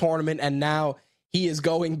do the tournament, and now he is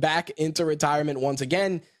going back into retirement once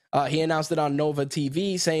again. He announced it on Nova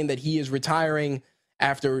TV, saying that he is retiring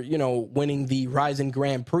after, winning the Rizin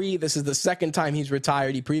Grand Prix. This is the second time he's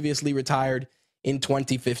retired. He previously retired in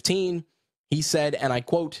 2015. He said, and I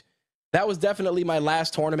quote, "That was definitely my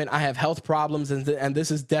last tournament. I have health problems, and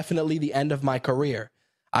this is definitely the end of my career.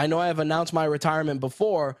 I know I have announced my retirement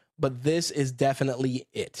before, but this is definitely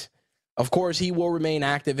it." Of course, he will remain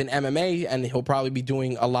active in MMA, and he'll probably be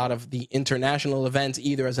doing a lot of the international events,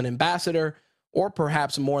 either as an ambassador or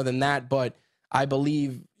perhaps more than that. But I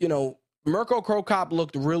believe, Mirko Cro Cop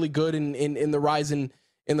looked really good in the Rizin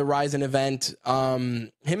event.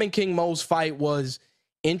 Him and King Mo's fight was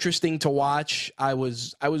interesting to watch. I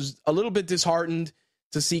was a little bit disheartened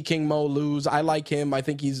to see King Mo lose. I like him. I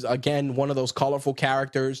think he's, again, one of those colorful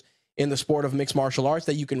characters in the sport of mixed martial arts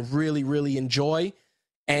that you can really enjoy.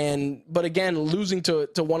 But again, losing to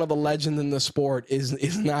one of the legends in the sport is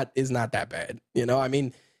not that bad. I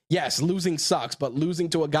mean, yes, losing sucks, but losing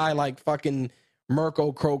to a guy like fucking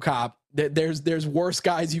Mirko Cro Cop, there's worse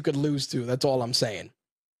guys you could lose to. That's all I'm saying.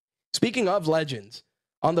 Speaking of legends,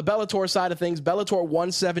 on the Bellator side of things, Bellator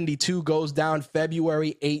 172 goes down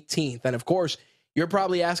February 18th. And of course, you're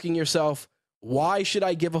probably asking yourself, why should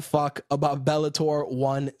I give a fuck about Bellator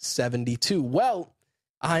 172? Well,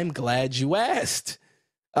 I'm glad you asked.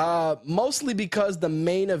 Mostly because the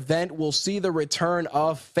main event will see the return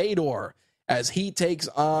of Fedor as he takes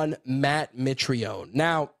on Matt Mitrione.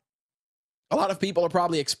 Now, a lot of people are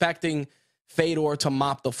probably expecting Fedor to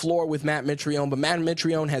mop the floor with Matt Mitrione, but Matt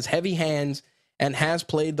Mitrione has heavy hands and has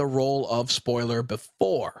played the role of spoiler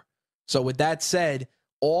before. So with that said,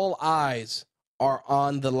 all eyes are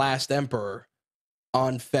on The Last Emperor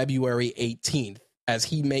on February 18th as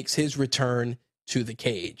he makes his return to the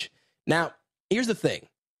cage. Now, here's the thing.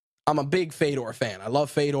 I'm a big Fedor fan. I love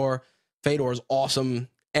Fedor. Fedor is awesome.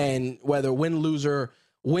 And whether win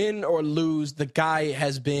or lose, the guy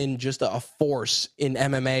has been just a force in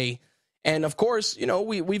MMA. And of course,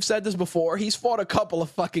 we've said this before. He's fought a couple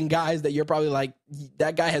of fucking guys that you're probably like,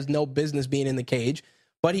 that guy has no business being in the cage.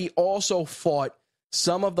 But he also fought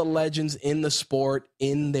some of the legends in the sport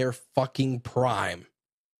in their fucking prime.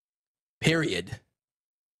 Period.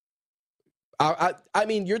 I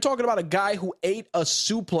mean, you're talking about a guy who ate a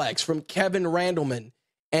suplex from Kevin Randleman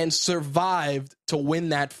and survived to win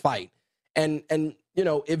that fight. And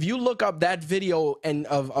if you look up that video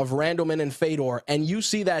of Randleman and Fedor and you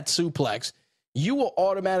see that suplex, you will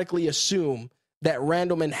automatically assume that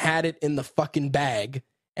Randleman had it in the fucking bag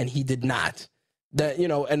and he did not.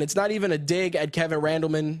 And it's not even a dig at Kevin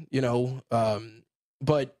Randleman,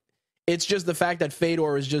 but it's just the fact that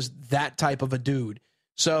Fedor is just that type of a dude.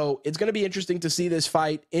 So it's going to be interesting to see this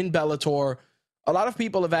fight in Bellator. A lot of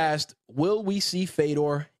people have asked, will we see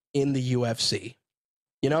Fedor in the UFC?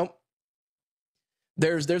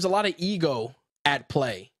 There's a lot of ego at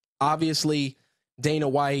play. Obviously, Dana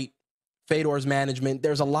White, Fedor's management,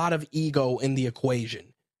 there's a lot of ego in the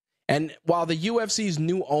equation. And while the UFC's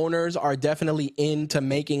new owners are definitely into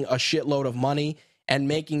making a shitload of money and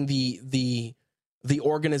making the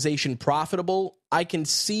organization profitable, I can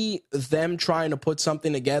see them trying to put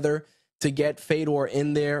something together to get Fedor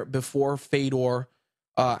in there before Fedor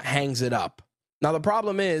hangs it up. Now, the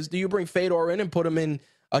problem is, do you bring Fedor in and put him in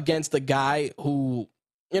against a guy who,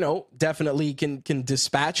 definitely can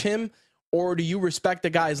dispatch him? Or do you respect the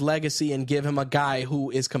guy's legacy and give him a guy who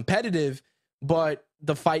is competitive, but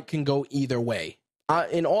the fight can go either way?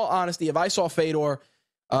 In all honesty, if I saw Fedor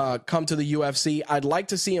come to the UFC, I'd like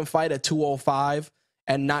to see him fight at 205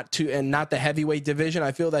 and not the heavyweight division.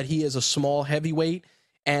 I feel that he is a small heavyweight,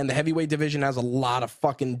 and the heavyweight division has a lot of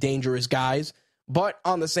fucking dangerous guys. But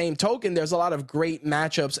on the same token, there's a lot of great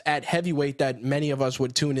matchups at heavyweight that many of us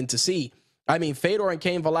would tune in to see. I mean, Fedor and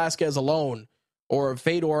Cain Velasquez alone, or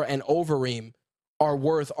Fedor and Overeem, are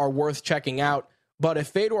worth checking out. But if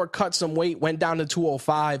Fedor cut some weight, went down to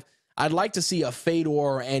 205, I'd like to see a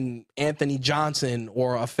Fedor and Anthony Johnson,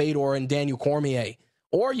 or a Fedor and Daniel Cormier,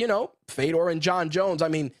 or, Fedor and John Jones. I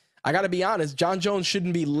mean, I got to be honest, John Jones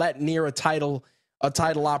shouldn't be let near a title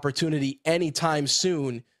opportunity anytime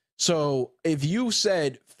soon. So if you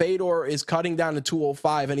said Fedor is cutting down to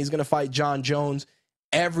 205 and he's going to fight John Jones,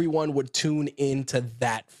 everyone would tune into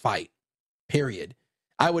that fight, period.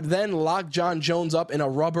 I would then lock John Jones up in a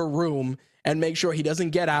rubber room and make sure he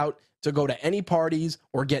doesn't get out to go to any parties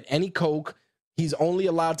or get any coke. He's only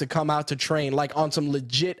allowed to come out to train, like on some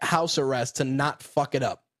legit house arrest, to not fuck it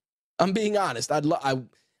up. I'm being honest. I'd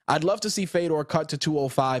love to see Fedor cut to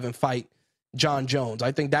 205 and fight John Jones.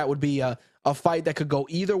 I think that would be a fight that could go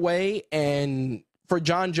either way. And for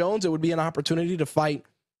John Jones, it would be an opportunity to fight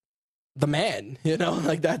the man,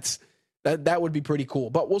 like that would be pretty cool.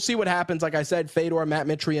 But we'll see what happens. Like I said, Fedor, Matt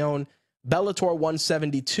Mitrione, Bellator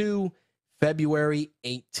 172, February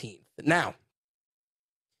 18th. Now,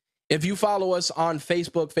 if you follow us on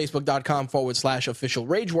Facebook, facebook.com/official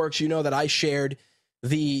Rageworks, you know that I shared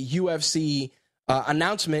the UFC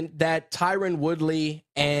announcement that Tyron Woodley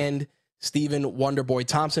and Stephen Wonderboy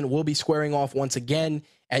Thompson will be squaring off once again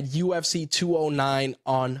at UFC 209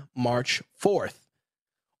 on March 4th.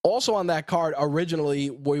 Also on that card, originally,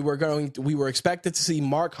 we were expected to see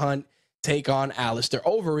Mark Hunt take on Alistair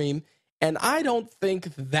Overeem, and I don't think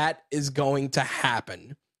that is going to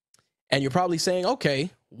happen. And you're probably saying, okay,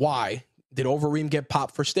 why? Did Overeem get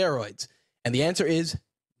popped for steroids? And the answer is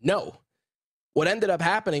no. What ended up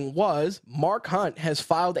happening was Mark Hunt has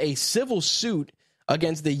filed a civil suit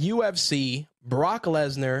against the UFC, Brock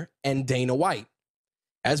Lesnar, and Dana White.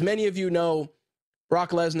 As many of you know,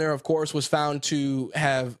 Brock Lesnar, of course, was found to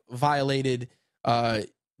have violated the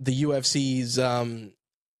UFC's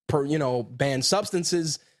banned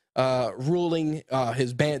substances ruling,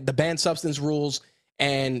 the banned substance rules,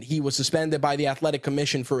 and he was suspended by the Athletic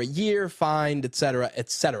Commission for a year, fined, etc.,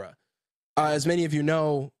 etc. As many of you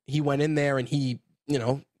know, he went in there and he,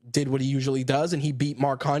 did what he usually does, and he beat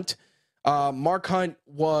Mark Hunt. Mark Hunt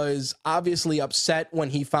was obviously upset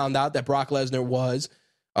when he found out that Brock Lesnar was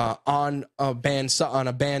on a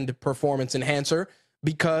banned performance enhancer,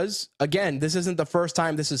 because, again, this isn't the first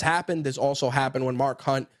time this has happened. This also happened when Mark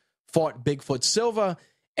Hunt fought Bigfoot Silva,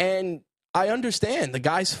 and I understand the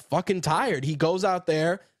guy's fucking tired. He goes out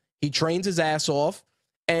there, he trains his ass off,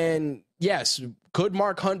 and yes, could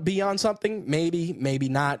Mark Hunt be on something? Maybe, maybe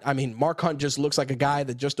not. I mean, Mark Hunt just looks like a guy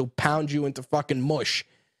that just will pound you into fucking mush.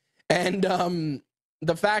 And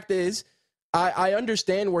the fact is, I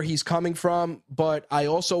understand where he's coming from, but I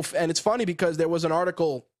also, and it's funny because there was an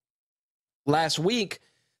article last week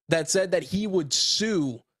that said that he would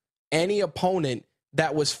sue any opponent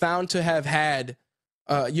that was found to have had,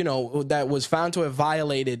 that was found to have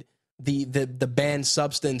violated the banned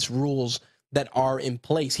substance rules that are in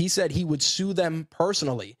place. He said he would sue them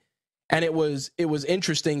personally, and it was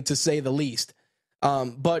interesting to say the least.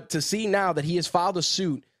 But to see now that he has filed a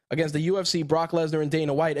suit against the UFC, Brock Lesnar, and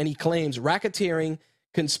Dana White, and he claims racketeering,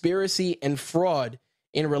 conspiracy, and fraud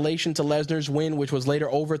in relation to Lesnar's win, which was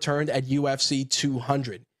later overturned at UFC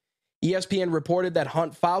 200. ESPN reported that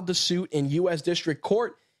Hunt filed the suit in U.S. District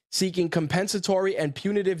Court, seeking compensatory and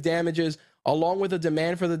punitive damages, along with a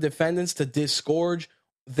demand for the defendants to disgorge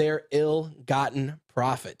their ill-gotten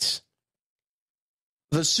profits.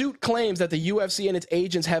 The suit claims that the UFC and its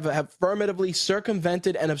agents have affirmatively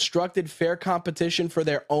circumvented and obstructed fair competition for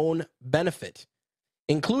their own benefit,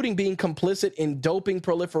 including being complicit in doping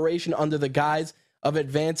proliferation under the guise of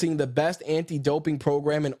advancing the best anti-doping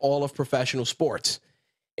program in all of professional sports.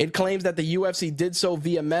 It claims that the UFC did so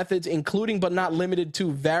via methods including but not limited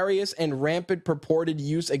to various and rampant purported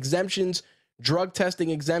use exemptions, drug testing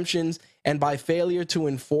exemptions, and by failure to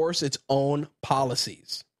enforce its own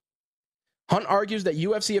policies. Hunt argues that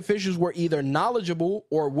UFC officials were either knowledgeable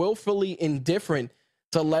or willfully indifferent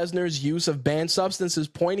to Lesnar's use of banned substances,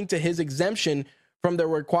 pointing to his exemption from the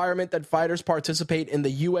requirement that fighters participate in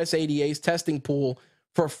the USADA's testing pool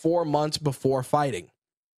for 4 months before fighting.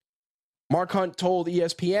 Mark Hunt told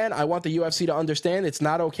ESPN, "I want the UFC to understand it's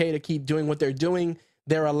not okay to keep doing what they're doing.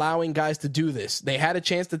 They're allowing guys to do this. They had a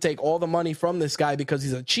chance to take all the money from this guy because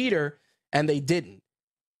he's a cheater, and they didn't.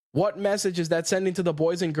 What message is that sending to the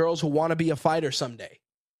boys and girls who want to be a fighter someday?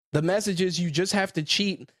 The message is you just have to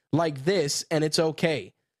cheat like this, and it's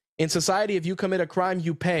okay. In society, if you commit a crime,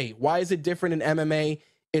 you pay. Why is it different in MMA?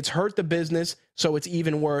 It's hurt the business, so it's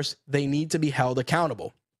even worse. They need to be held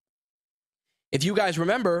accountable." If you guys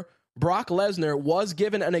remember, Brock Lesnar was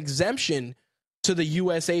given an exemption to the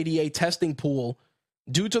USADA testing pool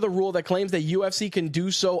due to the rule that claims that UFC can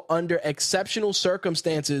do so under exceptional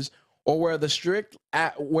circumstances or where the strict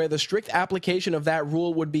application of that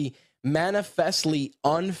rule would be manifestly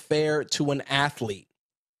unfair to an athlete.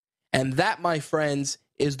 And that, my friends,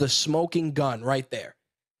 is the smoking gun right there.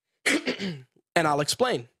 And I'll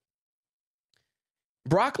explain.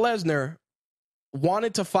 Brock Lesnar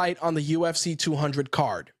wanted to fight on the UFC 200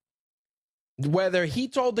 card. Whether he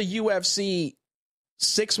told the UFC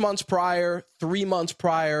 6 months prior, 3 months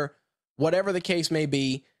prior, whatever the case may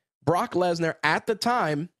be, Brock Lesnar at the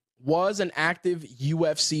time was an active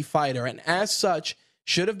UFC fighter, and as such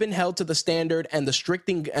should have been held to the standard and the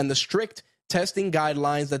strict testing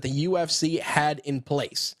guidelines that the UFC had in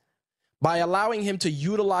place. By allowing him to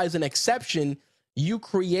utilize an exception, you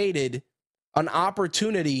created an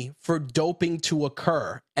opportunity for doping to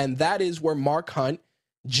occur, and that is where Mark Hunt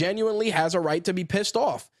genuinely has a right to be pissed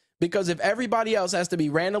off. Because if everybody else has to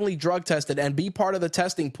be randomly drug tested and be part of the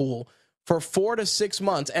testing pool for 4 to 6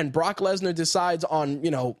 months, and Brock Lesnar decides on,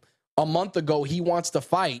 a month ago he wants to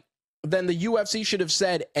fight, then the UFC should have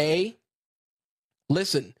said, A,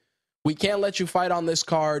 listen, we can't let you fight on this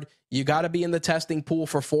card. You got to be in the testing pool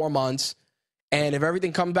for 4 months. And if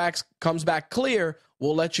everything comes back clear,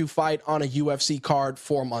 we'll let you fight on a UFC card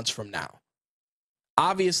 4 months from now.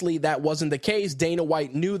 Obviously, that wasn't the case. Dana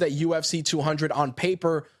White knew that UFC 200 on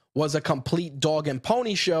paper was a complete dog and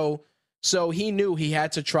pony show, so he knew he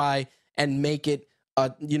had to try and make it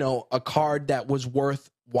a card that was worth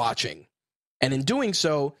watching. And in doing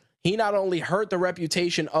so, he not only hurt the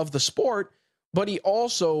reputation of the sport, but he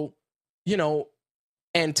also,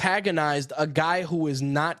 antagonized a guy who is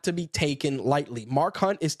not to be taken lightly. Mark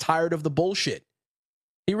Hunt is tired of the bullshit.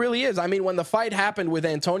 He really is. I mean, when the fight happened with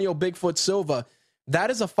Antonio Bigfoot Silva,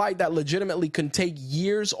 that is a fight that legitimately can take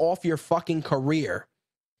years off your fucking career.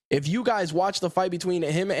 If you guys watch the fight between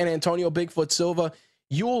him and Antonio Bigfoot Silva,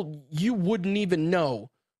 you wouldn't even know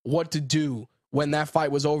what to do when that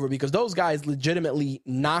fight was over, because those guys legitimately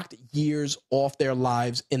knocked years off their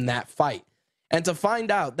lives in that fight. And to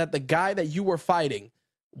find out that the guy that you were fighting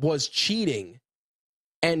was cheating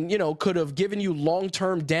and, could have given you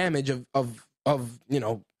long-term damage of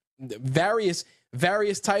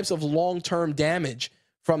various types of long-term damage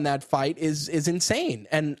from that fight is insane.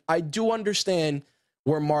 And I do understand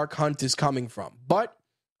where Mark Hunt is coming from. But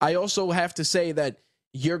I also have to say that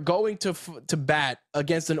you're going to bat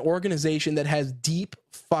against an organization that has deep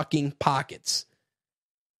fucking pockets.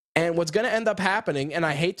 And what's going to end up happening, and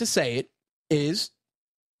I hate to say it, is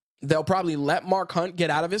they'll probably let Mark Hunt get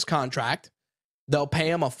out of his contract. They'll pay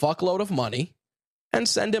him a fuckload of money and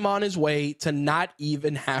send him on his way to not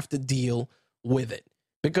even have to deal with it.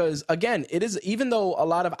 Because, again, it is, even though a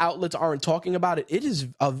lot of outlets aren't talking about it, it is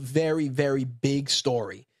a very, very big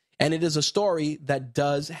story. And it is a story that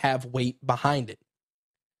does have weight behind it.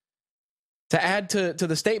 To add to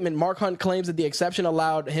the statement, Mark Hunt claims that the exception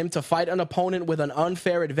allowed him to fight an opponent with an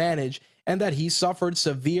unfair advantage and that he suffered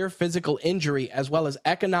severe physical injury as well as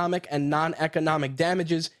economic and non-economic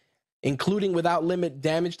damages, including without limit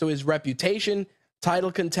damage to his reputation,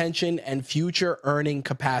 title contention, and future earning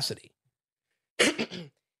capacity.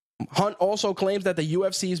 Hunt also claims that the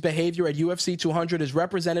UFC's behavior at UFC 200 is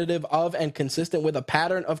representative of and consistent with a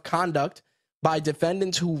pattern of conduct by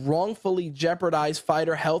defendants who wrongfully jeopardize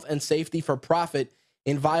fighter health and safety for profit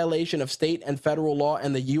in violation of state and federal law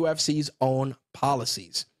and the UFC's own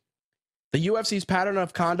policies. The UFC's pattern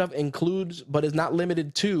of conduct includes, but is not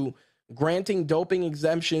limited to, granting doping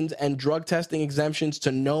exemptions and drug testing exemptions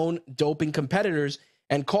to known doping competitors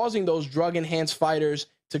and causing those drug-enhanced fighters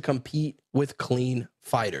to compete with clean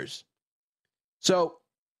fighters. So,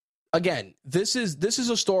 again, this is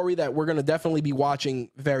a story that we're going to definitely be watching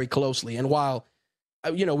very closely. And while,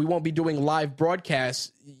 we won't be doing live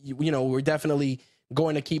broadcasts, we're definitely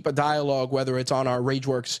going to keep a dialogue, whether it's on our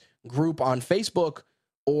RageWorks group on Facebook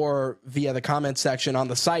or via the comment section on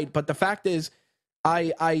the site. But the fact is,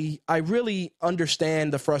 I really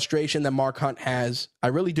understand the frustration that Mark Hunt has. I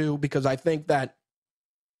really do, because I think that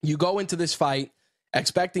you go into this fight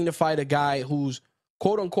expecting to fight a guy who's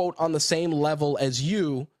quote unquote on the same level as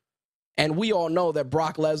you. And we all know that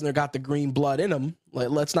Brock Lesnar got the green blood in him.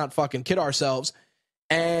 Let's not fucking kid ourselves.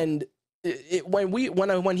 And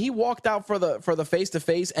when he walked out for the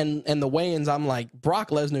face-to-face and the weigh-ins, I'm like, Brock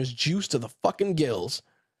Lesnar's juiced to the fucking gills.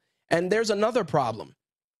 And there's another problem.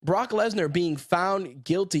 Brock Lesnar being found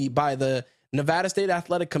guilty by the Nevada State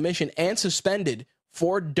Athletic Commission and suspended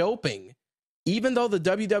for doping, even though the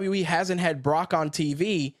WWE hasn't had Brock on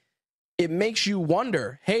TV, it makes you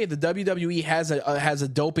wonder, hey, the WWE has a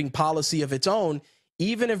doping policy of its own.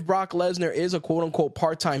 Even if Brock Lesnar is a quote-unquote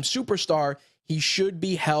part-time superstar, he should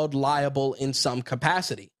be held liable in some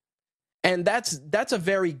capacity. And that's a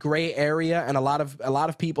very gray area, and a lot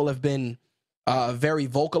of people have been very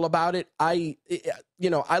vocal about it. I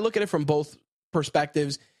look at it from both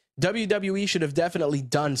perspectives. WWE should have definitely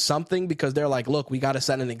done something, because they're like, look, we got to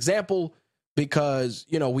set an example, because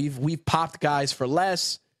we've popped guys for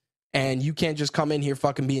less, and you can't just come in here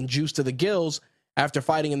fucking being juiced to the gills after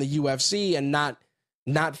fighting in the UFC and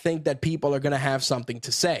not think that people are going to have something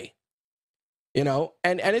to say. And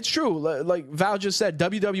it's true. Like Val just said,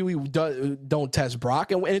 WWE don't test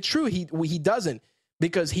Brock, and it's true, he doesn't,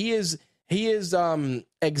 because he is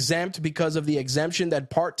exempt because of the exemption that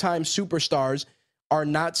part-time superstars are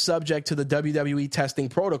not subject to the WWE testing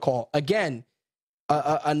protocol. Again,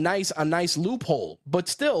 a nice loophole, but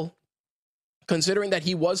still, considering that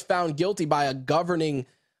he was found guilty by a governing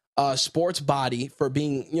sports body for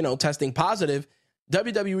being, testing positive,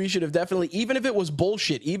 WWE should have definitely, even if it was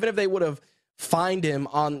bullshit, even if they would have fined him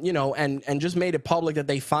on, and just made it public that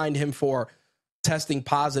they fined him for testing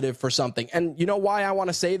positive for something. And you know why I want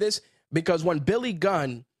to say this? Because when Billy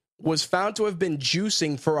Gunn was found to have been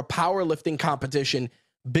juicing for a powerlifting competition,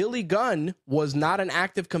 Billy Gunn was not an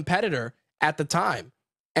active competitor at the time,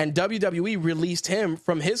 and WWE released him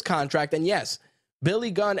from his contract. And yes,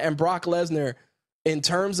 Billy Gunn and Brock Lesnar, in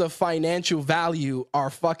terms of financial value, are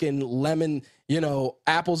fucking lemon,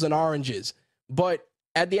 apples and oranges. But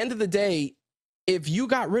at the end of the day, if you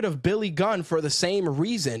got rid of Billy Gunn for the same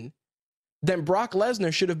reason, then Brock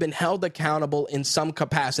Lesnar should have been held accountable in some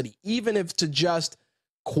capacity, even if to just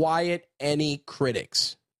quiet any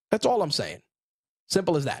critics. That's all I'm saying.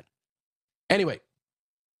 Simple as that. Anyway,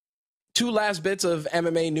 two last bits of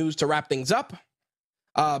MMA news to wrap things up.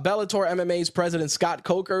 Bellator MMA's president Scott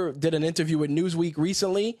Coker did an interview with Newsweek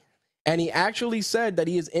recently, and he actually said that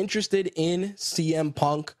he is interested in CM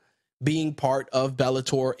Punk being part of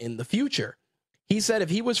Bellator in the future. He said if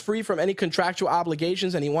he was free from any contractual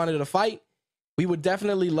obligations and he wanted to fight, we would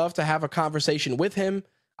definitely love to have a conversation with him.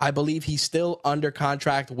 I believe he's still under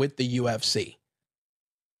contract with the UFC.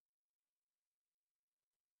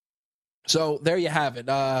 So there you have it.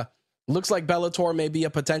 Looks like Bellator may be a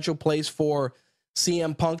potential place for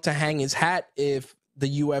CM Punk to hang his hat if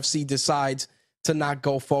the UFC decides to not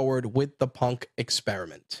go forward with the Punk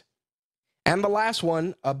experiment. And the last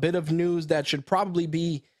one, a bit of news that should probably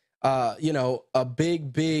be, a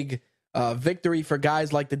big victory for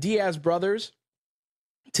guys like the Diaz brothers.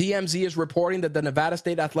 TMZ is reporting that the Nevada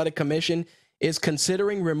State Athletic Commission is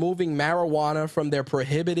considering removing marijuana from their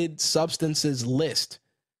prohibited substances list,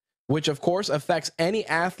 which of course affects any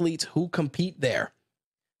athletes who compete there.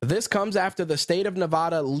 This comes after the state of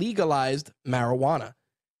Nevada legalized marijuana.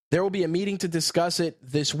 There will be a meeting to discuss it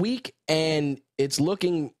this week, and it's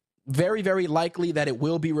looking very, very likely that it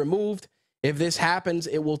will be removed. If this happens,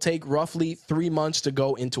 it will take roughly 3 months to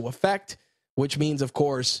go into effect, which means, of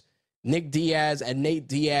course, Nick Diaz and Nate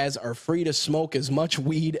Diaz are free to smoke as much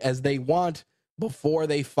weed as they want before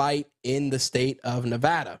they fight in the state of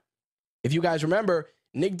Nevada. If you guys remember,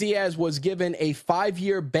 Nick Diaz was given a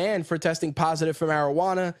 5-year ban for testing positive for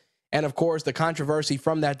marijuana, and of course, the controversy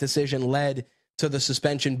from that decision led to the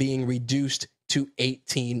suspension being reduced to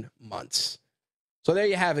 18 months. So there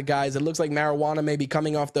you have it, guys. It looks like marijuana may be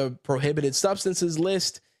coming off the prohibited substances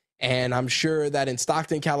list, and I'm sure that in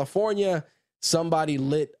Stockton, California, somebody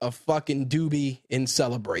lit a fucking doobie in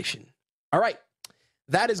celebration. All right,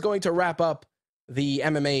 that is going to wrap up the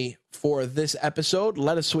MMA for this episode.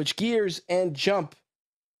 Let us switch gears and jump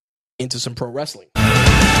into some pro wrestling. We're going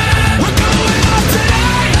up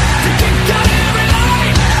today to kick down every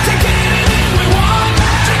line, take anything we want,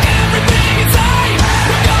 take everything inside.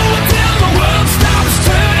 We're going till the world stops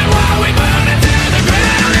turning while we burn it to the ground.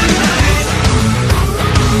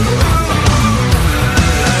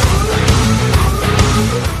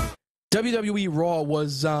 WWE RAW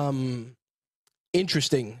was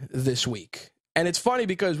interesting this week. And it's funny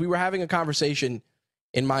because we were having a conversation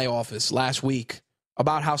in my office last week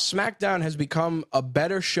about how SmackDown has become a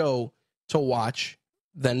better show to watch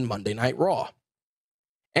than Monday Night Raw.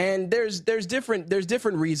 And there's different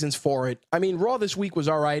reasons for it. I mean, Raw this week was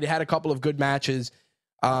all right. It had a couple of good matches.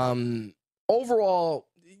 Overall,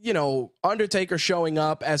 you know, Undertaker showing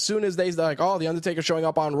up, as soon as they're like, oh, the Undertaker showing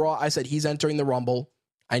up on Raw, I said, he's entering the Rumble.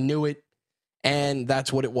 I knew it, and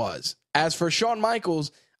that's what it was. As for Shawn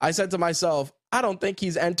Michaels, I said to myself, I don't think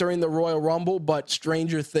he's entering the Royal Rumble, but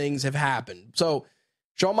stranger things have happened. So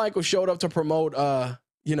Shawn Michaels showed up to promote, a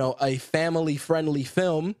family-friendly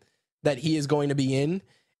film that he is going to be in.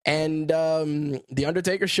 And The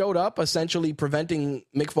Undertaker showed up, essentially preventing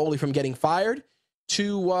Mick Foley from getting fired,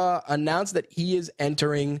 to announce that he is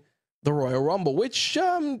entering the Royal Rumble, which,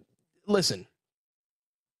 listen,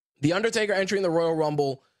 The Undertaker entering the Royal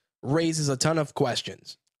Rumble raises a ton of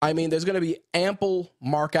questions. I mean, there's going to be ample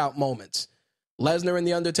mark-out moments. Lesnar and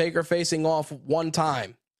The Undertaker facing off one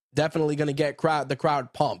time, definitely going to get the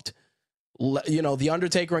crowd pumped. The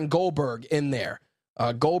Undertaker and Goldberg in there.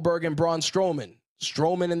 Goldberg and Braun Strowman.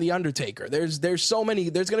 Strowman and The Undertaker. There's going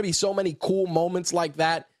to be so many cool moments like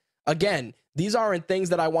that. Again, these aren't things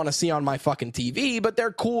that I want to see on my fucking TV, but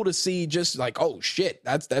they're cool to see, just like, oh shit,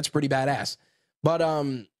 that's pretty badass. But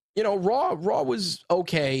Raw was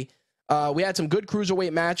okay. We had some good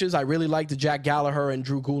cruiserweight matches. I really liked the Jack Gallagher and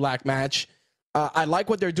Drew Gulak match. I like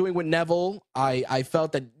what they're doing with Neville. I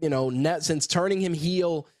felt that, since turning him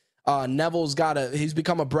heel, Neville's he's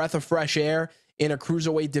become a breath of fresh air in a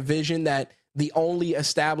cruiserweight division that the only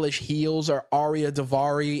established heels are Arya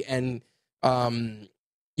Daivari and,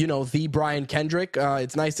 the Brian Kendrick.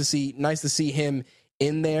 It's nice to see him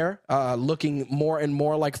in there, looking more and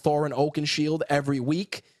more like Thorin Oakenshield every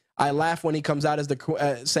week. I laugh when he comes out as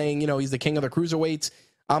saying, he's the king of the cruiserweights.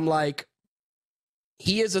 I'm like,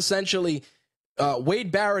 he is essentially,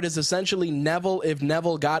 Wade Barrett is essentially Neville if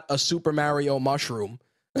Neville got a Super Mario mushroom.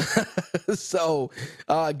 So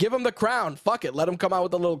give him the crown. Fuck it. Let him come out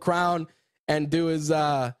with a little crown and do his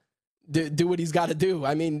do what he's got to do.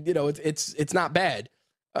 I mean, it's not bad.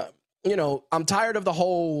 I'm tired of the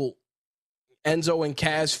whole Enzo and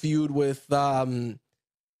Kaz feud with Lana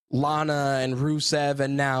and Rusev,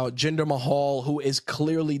 and now Jinder Mahal, who is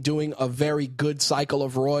clearly doing a very good cycle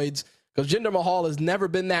of roids, because Jinder Mahal has never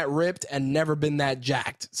been that ripped and never been that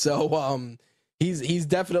jacked. So he's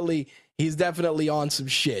definitely on some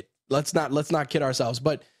shit. Let's not kid ourselves.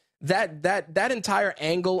 But that entire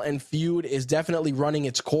angle and feud is definitely running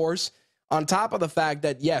its course. On top of the fact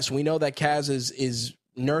that, yes, we know that Kaz is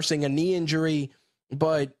nursing a knee injury,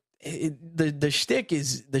 but the shtick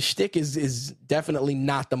is definitely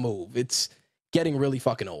not the move. It's getting really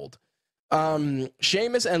fucking old.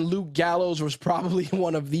 Sheamus and Luke Gallows was probably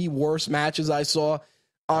one of the worst matches I saw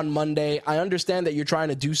on Monday. I understand that you're trying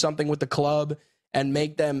to do something with the club and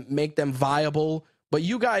make them viable, but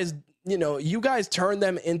you guys turned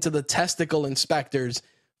them into the testicle inspectors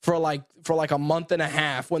for like a month and a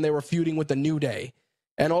half when they were feuding with the New Day.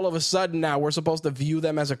 And all of a sudden now we're supposed to view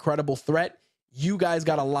them as a credible threat. You guys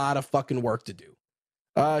got a lot of fucking work to do.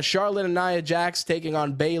 Charlotte and Nia Jax taking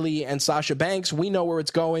on Bayley and Sasha Banks. We know where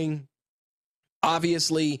it's going.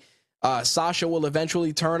 Obviously, Sasha will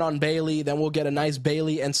eventually turn on Bayley. Then we'll get a nice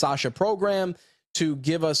Bayley and Sasha program to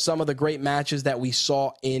give us some of the great matches that we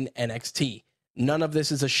saw in NXT. None of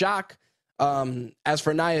this is a shock. As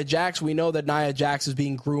for Nia Jax, we know that Nia Jax is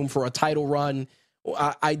being groomed for a title run.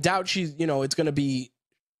 I doubt she's going to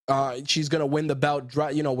win the belt,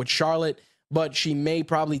 with Charlotte, but she may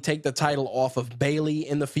probably take the title off of Bayley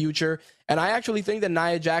in the future. And I actually think that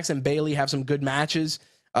Nia Jax and Bayley have some good matches.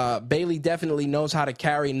 Bayley definitely knows how to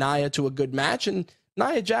carry Nia to a good match, and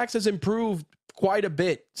Nia Jax has improved quite a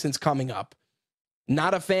bit since coming up.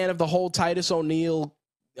 Not a fan of the whole Titus O'Neil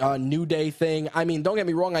New Day thing. I mean, don't get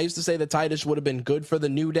me wrong, I used to say that Titus would have been good for the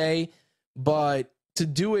New Day, but to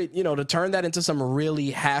do it, to turn that into some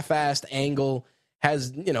really half-assed angle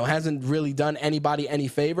hasn't really done anybody any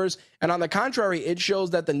favors. And on the contrary, it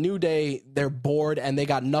shows that the New Day, they're bored and they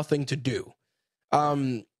got nothing to do.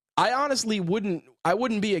 I honestly wouldn't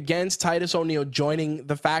be against Titus O'Neil joining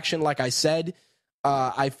the faction. Like I said,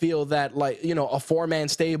 I feel that a four-man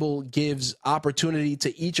stable gives opportunity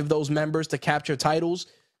to each of those members to capture titles.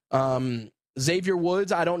 Xavier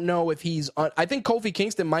Woods, I don't know if I think Kofi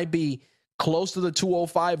Kingston might be close to the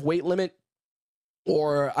 205 weight limit,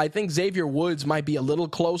 or I think Xavier Woods might be a little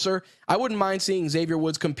closer. I wouldn't mind seeing Xavier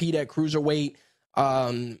Woods compete at cruiserweight.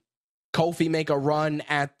 Kofi make a run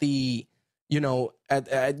at the, at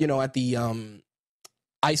the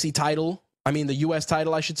IC title. I mean, the US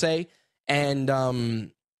title, I should say.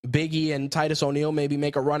 And Big E and Titus O'Neil maybe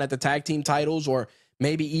make a run at the tag team titles, or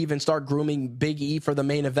maybe even start grooming Big E for the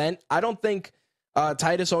main event. I don't think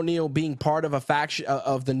Titus O'Neil being part of a faction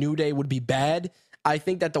of the New Day would be bad. I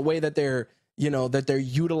think that the way that they're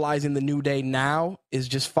utilizing the New Day now is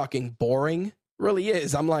just fucking boring. Really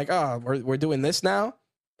is. I'm like, we're doing this now?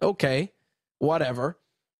 Okay, whatever.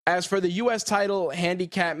 As for the U.S. title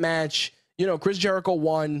handicap match, Chris Jericho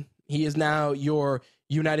won. He is now your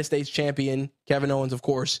United States champion. Kevin Owens, of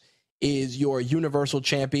course, is your Universal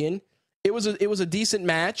champion. It was a decent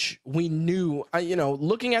match. We knew,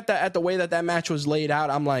 looking at the way that match was laid out,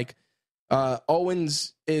 I'm like,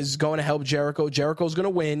 Owens is going to help Jericho. Jericho's going to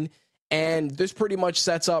win. And this pretty much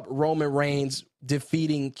sets up Roman Reigns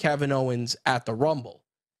defeating Kevin Owens at the Rumble.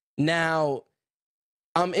 Now,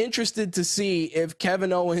 I'm interested to see if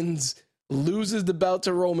Kevin Owens loses the belt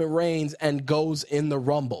to Roman Reigns and goes in the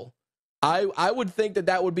Rumble. I would think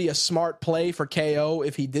that would be a smart play for KO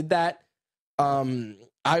if he did that.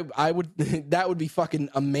 I would that would be fucking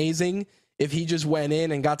amazing if he just went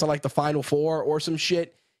in and got to like the final four or some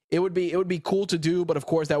shit. It would be cool to do, but of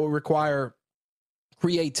course that would require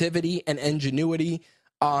creativity and ingenuity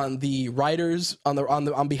on the writers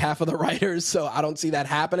on behalf of the writers. So I don't see that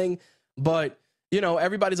happening. But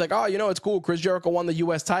everybody's like, oh, it's cool. Chris Jericho won the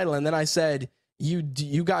U.S. title, and then I said, you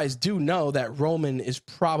guys do know that Roman is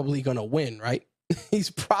probably gonna win, right? He's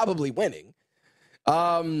probably winning.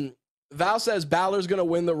 Val says Balor's going to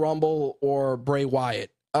win the Rumble or Bray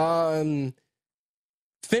Wyatt. Finn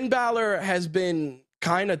Balor has been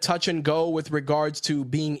kind of touch and go with regards to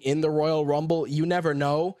being in the Royal Rumble. You never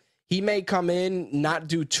know. He may come in, not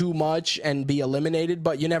do too much and be eliminated,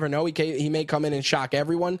 but you never know. He may come in and shock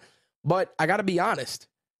everyone. But I got to be honest.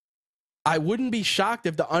 I wouldn't be shocked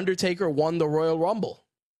if The Undertaker won the Royal Rumble.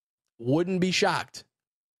 Wouldn't be shocked.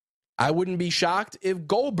 I wouldn't be shocked if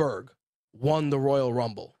Goldberg won the Royal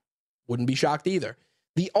Rumble. Wouldn't be shocked either.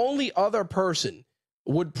 The only other person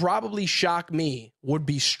would probably shock me would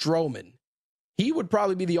be Strowman. He would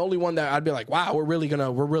probably be the only one that I'd be like, wow, we're really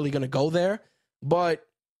gonna go there. But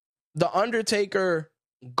The Undertaker,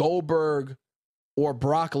 Goldberg, or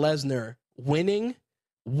Brock Lesnar winning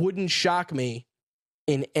wouldn't shock me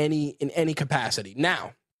in any capacity.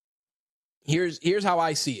 Now, here's how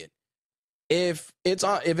I see it. If it's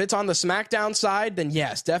on the SmackDown side, then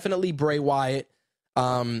yes, definitely Bray Wyatt.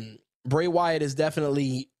 Bray Wyatt is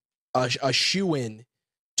definitely a shoo-in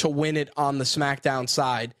to win it on the SmackDown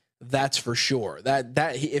side. That's for sure.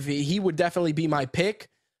 That if he would definitely be my pick.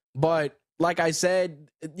 But like I said,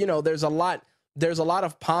 there's a lot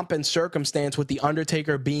of pomp and circumstance with The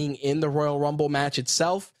Undertaker being in the Royal Rumble match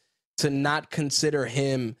itself to not consider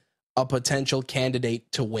him a potential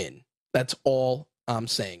candidate to win. That's all I'm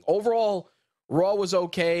saying. Overall, Raw was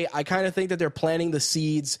okay. I kind of think that they're planting the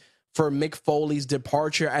seeds for Mick Foley's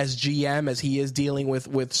departure as GM, as he is dealing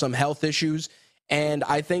with some health issues. And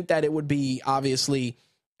I think that it would be obviously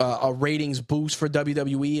a ratings boost for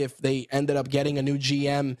WWE if they ended up getting a new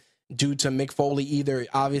GM due to Mick Foley either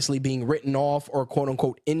obviously being written off or quote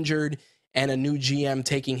unquote injured and a new GM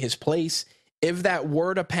taking his place. If that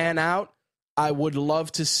were to pan out, I would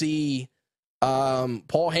love to see Paul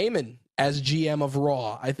Heyman as GM of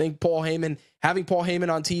Raw. I think having Paul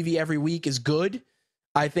Heyman on TV every week is good.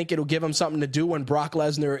 I think it'll give him something to do when Brock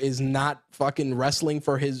Lesnar is not fucking wrestling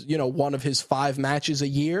for his, one of his 5 matches a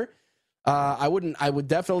year. I would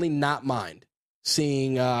definitely not mind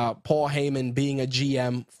seeing Paul Heyman being a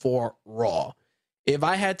GM for Raw. If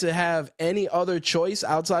I had to have any other choice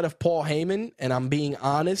outside of Paul Heyman, and I'm being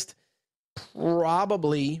honest,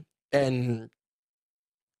 probably, and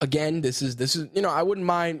again, this is, I wouldn't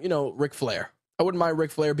mind, Ric Flair. I wouldn't mind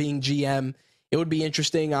Ric Flair being GM. It would be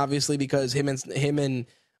interesting, obviously, because him and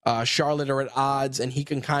Charlotte are at odds, and he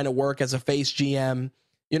can kind of work as a face GM,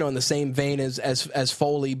 in the same vein as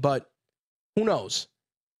Foley. But who knows?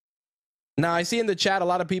 Now, I see in the chat a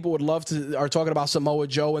lot of people are talking about Samoa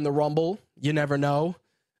Joe in the Rumble. You never know.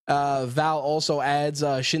 Val also adds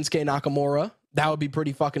Shinsuke Nakamura. That would be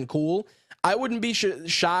pretty fucking cool. I wouldn't be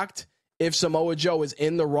shocked if Samoa Joe is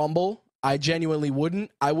in the Rumble. I genuinely wouldn't.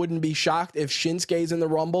 I wouldn't be shocked if Shinsuke's in the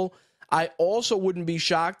Rumble. I also wouldn't be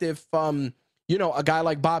shocked if, a guy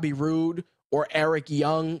like Bobby Roode or Eric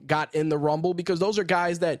Young got in the Rumble, because those are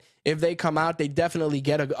guys that if they come out, they definitely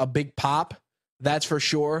get a big pop. That's for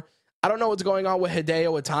sure. I don't know what's going on with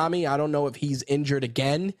Hideo Itami. I don't know if he's injured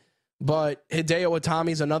again, but Hideo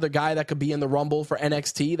Itami's another guy that could be in the Rumble for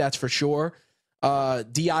NXT. That's for sure.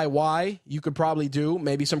 DIY, you could probably do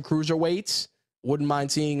maybe some cruiserweights. Wouldn't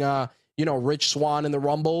mind seeing, Rich Swann in the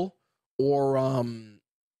Rumble or,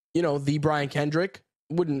 the Brian Kendrick.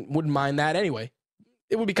 Wouldn't mind that anyway.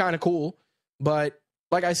 It would be kind of cool, but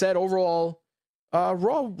like I said, overall,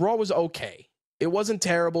 Raw was okay. It wasn't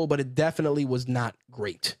terrible, but it definitely was not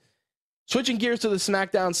great. Switching gears to the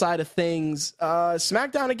SmackDown side of things,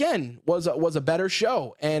 SmackDown again was a better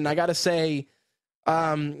show, and I gotta say,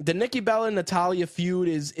 the Nikki Bella and Natalya feud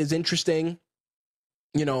is interesting.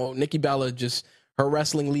 You know, Nikki Bella, just her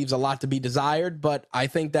wrestling leaves a lot to be desired, but I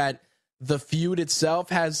think that the feud itself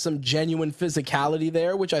has some genuine physicality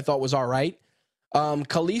there, which I thought was all right.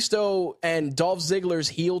 Kalisto and Dolph Ziggler's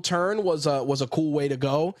heel turn was a cool way to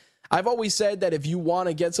go. I've always said that if you want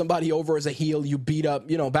to get somebody over as a heel, you beat up,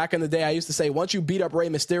 you know, back in the day, I used to say, once you beat up Rey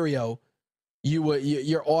Mysterio,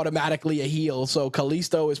 you're automatically a heel. So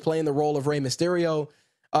Kalisto is playing the role of Rey Mysterio.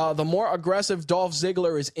 The more aggressive Dolph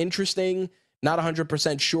Ziggler is interesting. Not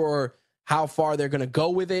 100% sure how far they're going to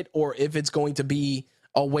go with it, or if it's going to be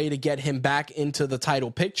a way to get him back into the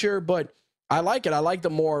title picture. But I like it. I like the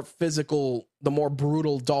more physical, the more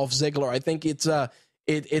brutal Dolph Ziggler. I think it's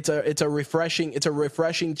a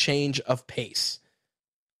refreshing change of pace.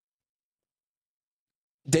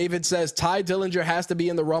 David says Ty Dillinger has to be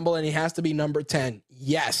in the Rumble and he has to be number 10.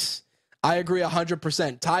 Yes, I agree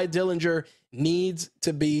 100%. Ty Dillinger needs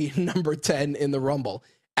to be number 10 in the Rumble.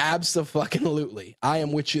 Abso-fucking-lutely. I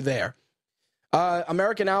am with you there.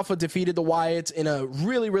 American Alpha defeated the Wyatts in a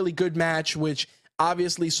really, really good match, which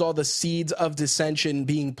obviously saw the seeds of dissension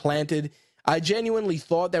being planted. I genuinely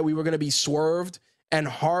thought that we were going to be swerved and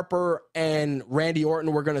Harper and Randy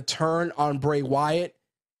Orton were going to turn on Bray Wyatt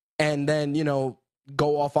and then, you know,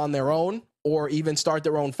 go off on their own or even start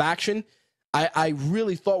their own faction. I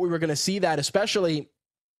really thought we were going to see that, especially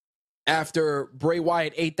after Bray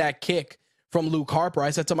Wyatt ate that kick from Luke Harper.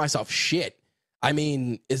 I said to myself, shit, I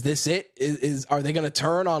mean, is this it? Are they going to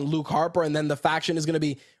turn on Luke Harper and then the faction is going to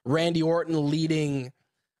be Randy Orton leading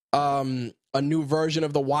a new version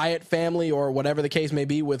of the Wyatt family or whatever the case may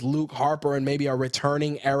be with Luke Harper and maybe a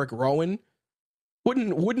returning Eric Rowan?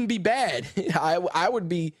 Wouldn't be bad. I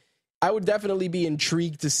would definitely be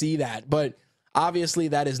intrigued to see that, but obviously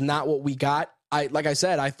that is not what we got. Like I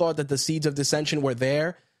said, I thought that the seeds of dissension were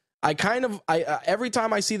there. Every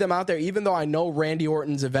time I see them out there, even though I know Randy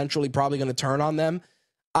Orton's eventually probably going to turn on them,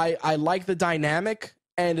 I like the dynamic,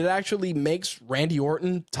 and it actually makes Randy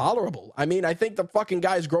Orton tolerable. I mean, I think the fucking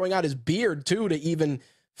guy is growing out his beard too to even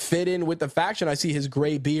fit in with the faction. I see his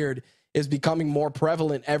gray beard is becoming more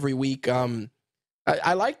prevalent every week.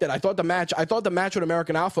 I liked it. I thought the match with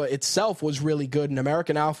American Alpha itself was really good, and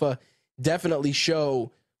American Alpha definitely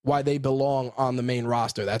show why they belong on the main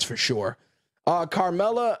roster. That's for sure.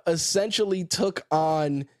 Carmella essentially took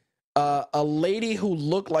on a lady who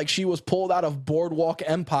looked like she was pulled out of Boardwalk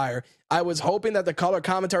Empire. I was hoping that the color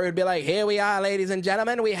commentary would be like, here we are, ladies and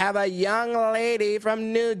gentlemen. We have a young lady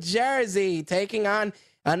from New Jersey taking on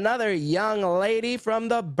another young lady from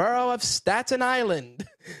the borough of Staten Island.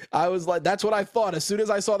 I was like, that's what I thought. As soon as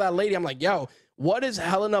I saw that lady, I'm like, yo, what is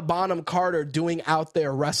Helena Bonham Carter doing out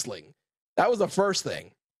there wrestling? That was the first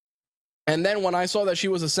thing. And then when I saw that she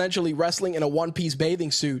was essentially wrestling in a one-piece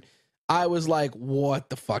bathing suit, I was like, what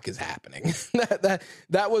the fuck is happening?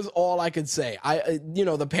 that was all I could say.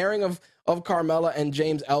 The pairing of Carmella and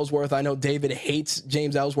James Ellsworth, I know David hates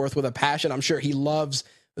James Ellsworth with a passion. I'm sure he loves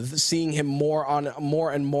seeing him more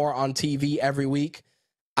and more on TV every week.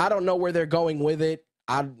 I don't know where they're going with it.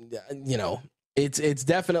 It's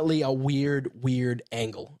definitely a weird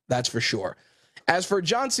angle. That's for sure. As for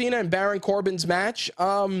John Cena and Baron Corbin's match,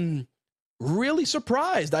 really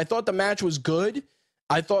surprised. I thought the match was good.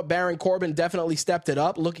 I thought Baron Corbin definitely stepped it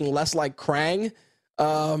up, looking less like Krang.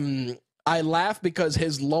 I laugh because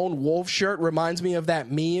his lone wolf shirt reminds me of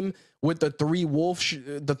that meme with the three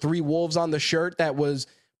wolves on the shirt that was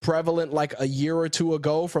prevalent like a year or two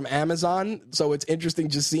ago from Amazon. So it's interesting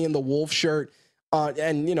just seeing the wolf shirt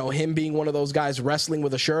and him being one of those guys wrestling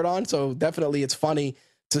with a shirt on. So definitely it's funny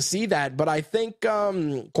to see that. But I think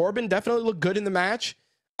Corbin definitely looked good in the match.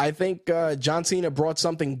 I think John Cena brought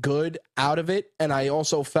something good out of it, and I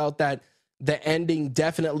also felt that the ending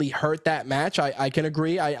definitely hurt that match. I can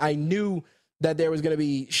agree. I knew that there was going to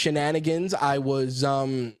be shenanigans. I was,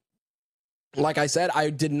 like I said, I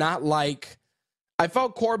did not like... I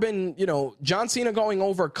felt Corbin, John Cena going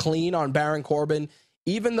over clean on Baron Corbin,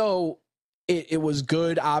 even though it was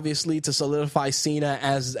good, obviously, to solidify Cena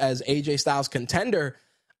as AJ Styles contender,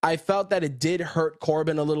 I felt that it did hurt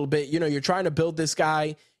Corbin a little bit. You're trying to build this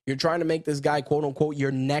guy. You're trying to make this guy, quote unquote,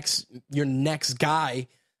 your next guy.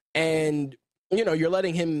 And, you're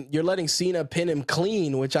letting Cena pin him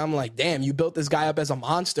clean, which I'm like, damn, you built this guy up as a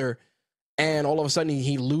monster. And all of a sudden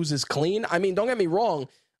he loses clean. I mean, don't get me wrong.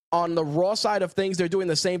 On the Raw side of things, they're doing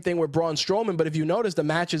the same thing with Braun Strowman. But if you notice, the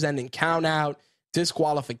match is ending count out.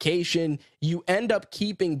 disqualification. You end up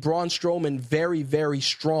keeping Braun Strowman very, very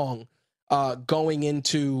strong going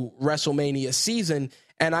into WrestleMania season.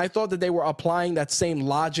 And I thought that they were applying that same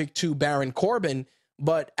logic to Baron Corbin,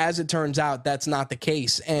 but as it turns out, that's not the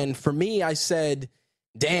case. And for me, I said,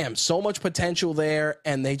 damn, so much potential there,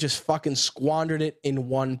 and they just fucking squandered it in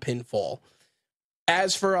one pinfall.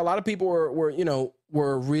 As for a lot of people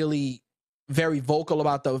were really very vocal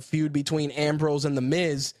about the feud between Ambrose and The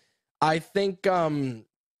Miz, I think, that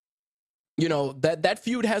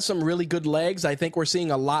feud has some really good legs. I think we're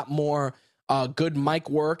seeing a lot more good mic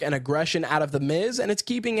work and aggression out of The Miz, and it's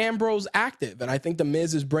keeping Ambrose active. And I think The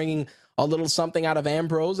Miz is bringing a little something out of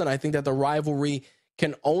Ambrose, and I think that the rivalry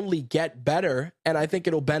can only get better, and I think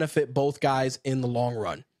it'll benefit both guys in the long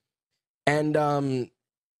run. And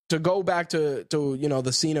to go back to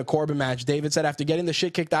the Cena-Corbin match, David said after getting the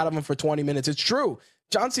shit kicked out of him for 20 minutes, it's true.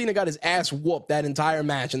 John Cena got his ass whooped that entire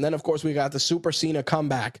match, and then, of course, we got the Super Cena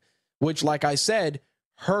comeback, which, like I said,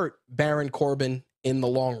 hurt Baron Corbin in the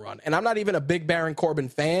long run. And I'm not even a big Baron Corbin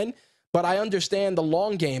fan, but I understand the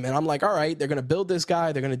long game, and I'm like, all right, they're going to build this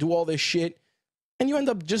guy, they're going to do all this shit, and you end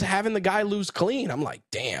up just having the guy lose clean. I'm like,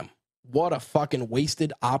 damn, what a fucking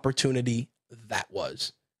wasted opportunity that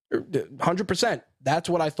was. 100%. That's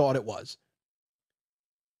what I thought it was.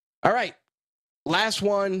 All right. Last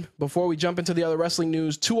one before we jump into the other wrestling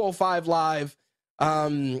news. 205 Live.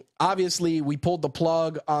 Obviously, we pulled the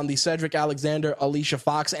plug on the Cedric Alexander, Alicia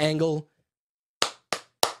Fox angle.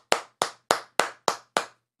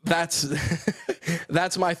 That's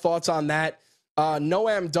my thoughts on that.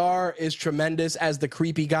 Noam Dar is tremendous as the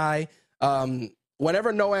creepy guy.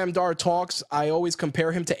 Whenever Noam Dar talks, I always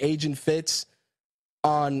compare him to Agent Fitz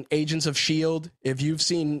on Agents of S.H.I.E.L.D. If you've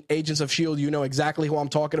seen Agents of S.H.I.E.L.D., you know exactly who I'm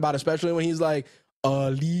talking about, especially when he's like,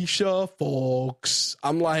 Alicia Fox.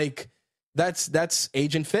 I'm like, that's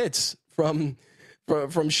Agent Fitz from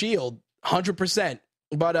S.H.I.E.L.D., 100%.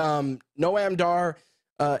 But Noam Dar,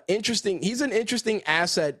 interesting. He's an interesting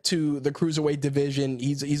asset to the cruiserweight division.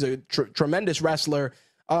 He's a tremendous wrestler.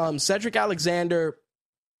 Cedric Alexander,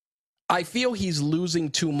 I feel he's losing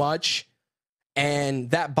too much, and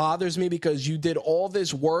that bothers me because you did all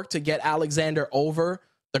this work to get Alexander over.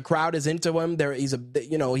 The crowd is into him.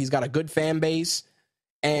 He's got a good fan base,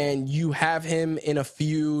 and you have him in a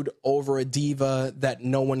feud over a diva that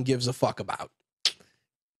no one gives a fuck about.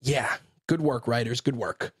 Yeah, good work, writers. Good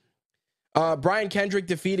work. Brian Kendrick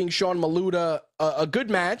defeating Sean Maluda, a good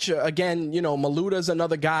match. Again, Maluda's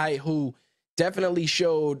another guy who definitely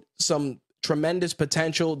showed some tremendous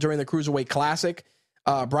potential during the Cruiserweight Classic.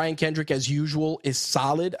 Brian Kendrick, as usual, is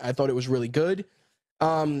solid. I thought it was really good.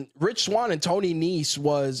 Rich Swann and Tony Nese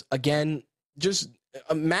was, again, just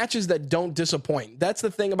matches that don't disappoint. That's the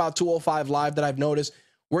thing about 205 Live that I've noticed.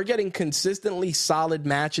 We're getting consistently solid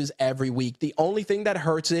matches every week. The only thing that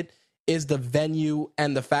hurts it is the venue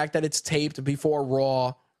and the fact that it's taped before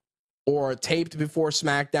Raw or taped before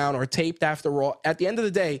SmackDown or taped after Raw. At the end of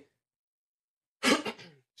the day,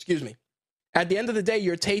 excuse me. At the end of the day,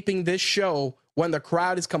 you're taping this show when the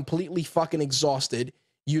crowd is completely fucking exhausted.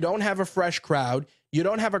 You don't have a fresh crowd. You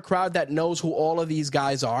don't have a crowd that knows who all of these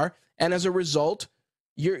guys are. And as a result,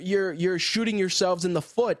 you're shooting yourselves in the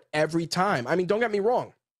foot every time. I mean, don't get me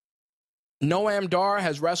wrong. Noam Dar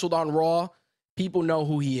has wrestled on Raw. People know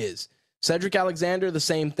who he is. Cedric Alexander, the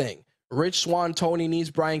same thing. Rich Swann, Tony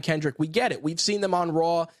Nese, Brian Kendrick. We get it. We've seen them on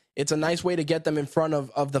Raw. It's a nice way to get them in front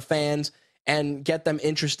of the fans and get them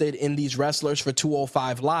interested in these wrestlers for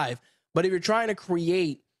 205 Live. But if you're trying to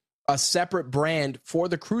create a separate brand for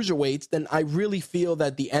the cruiserweights, then I really feel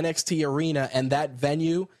that the NXT arena and that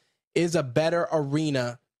venue is a better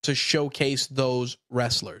arena to showcase those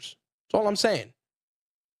wrestlers. That's all I'm saying.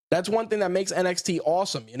 That's one thing that makes NXT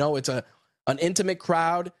awesome. It's an intimate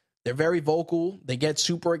crowd. They're very vocal. They get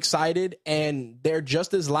super excited, and they're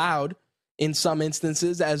just as loud in some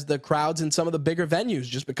instances as the crowds in some of the bigger venues,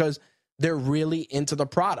 just because they're really into the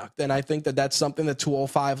product. And I think that that's something that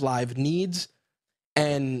 205 Live needs,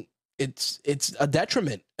 and it's a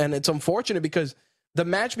detriment. And it's unfortunate because the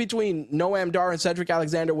match between Noam Dar and Cedric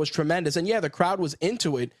Alexander was tremendous. And yeah, the crowd was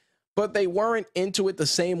into it, but they weren't into it the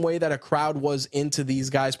same way that a crowd was into these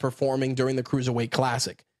guys performing during the Cruiserweight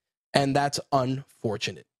Classic. And that's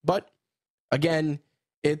unfortunate. But again,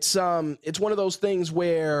 it's one of those things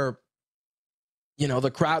where,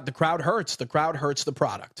 the crowd hurts. The crowd hurts the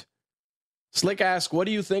product. Slick asks, what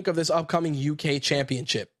do you think of this upcoming UK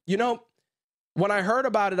championship? When I heard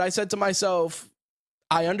about it, I said to myself,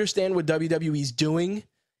 I understand what WWE's doing.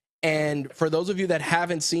 And for those of you that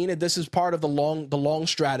haven't seen it, this is part of the long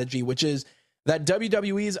strategy, which is that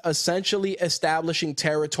WWE is essentially establishing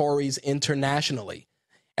territories internationally.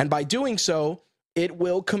 And by doing so, it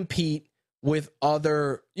will compete with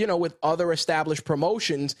other, with other established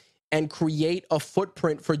promotions and create a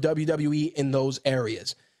footprint for WWE in those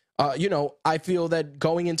areas. I feel that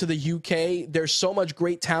going into the UK, there's so much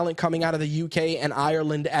great talent coming out of the UK and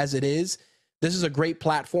Ireland as it is. This is a great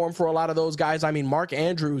platform for a lot of those guys. I mean, Mark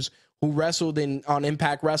Andrews, who wrestled on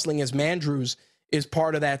Impact Wrestling as Mandrews, is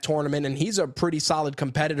part of that tournament, and he's a pretty solid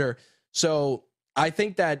competitor. So I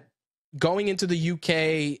think that going into the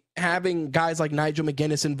UK, having guys like Nigel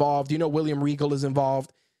McGuinness involved, William Regal is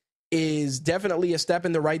involved, is definitely a step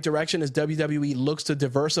in the right direction as WWE looks to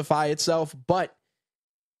diversify itself. But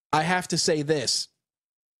I have to say this.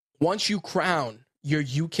 Once you crown your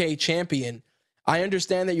UK champion, I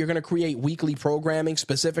understand that you're going to create weekly programming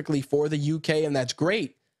specifically for the UK, and that's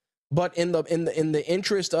great. But in the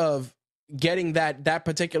interest of getting that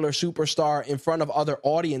particular superstar in front of other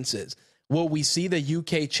audiences, will we see the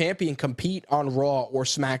UK champion compete on Raw or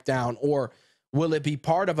SmackDown, or will it be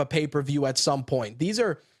part of a pay-per-view at some point? These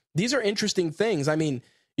are interesting things. I mean,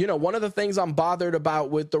 one of the things I'm bothered about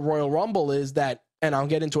with the Royal Rumble is that, and I'll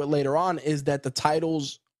get into it later on, is that the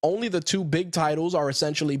titles, only the two big titles are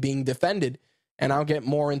essentially being defended. And I'll get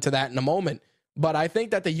more into that in a moment. But I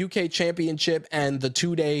think that the UK Championship and the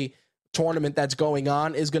 2-day tournament that's going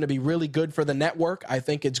on is going to be really good for the network. I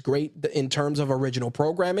think it's great in terms of original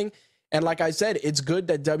programming. And like I said, it's good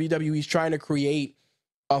that WWE is trying to create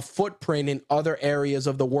a footprint in other areas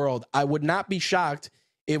of the world. I would not be shocked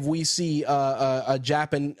if we see a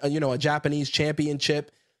Japanese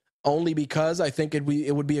championship, only because I think it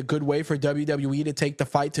would be a good way for WWE to take the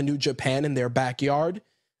fight to New Japan in their backyard.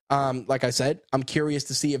 Like I said, I'm curious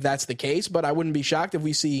to see if that's the case, but I wouldn't be shocked if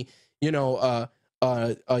we see, a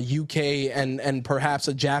UK and perhaps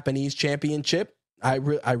a Japanese championship. I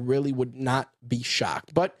really would not be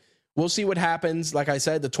shocked, but we'll see what happens. Like I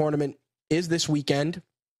said, the tournament is this weekend.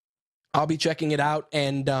 I'll be checking it out,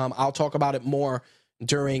 and I'll talk about it more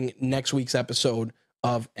during next week's episode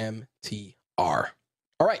of MTR.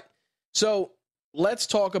 All right, so let's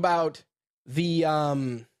talk about the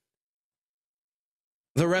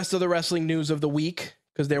rest of the wrestling news of the week,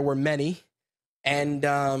 because there were many. And,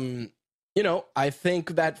 I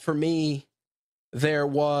think that for me, there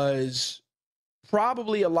was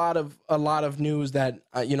probably a lot of news that,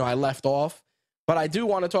 I left off. But I do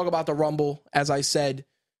want to talk about the Rumble. As I said,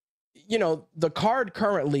 the card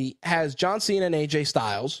currently has John Cena and AJ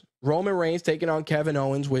Styles, Roman Reigns taking on Kevin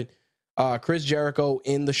Owens with Chris Jericho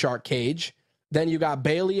in the Shark Cage. Then you got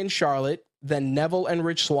Bayley and Charlotte, then Neville and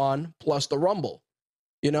Rich Swann, plus the Rumble.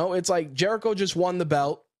 It's like Jericho just won the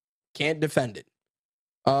belt, can't defend it.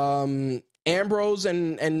 Ambrose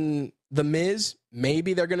and The Miz,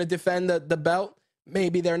 maybe they're going to defend the belt,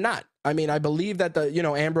 maybe they're not. I mean, I believe that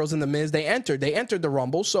Ambrose and The Miz, they entered the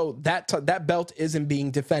Rumble, so that belt isn't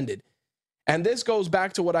being defended. And this goes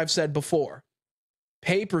back to what I've said before.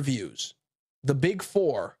 Pay-per-views, the big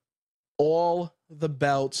four, all the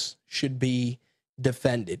belts should be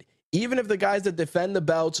defended. Even if the guys that defend the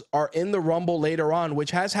belts are in the Rumble later on,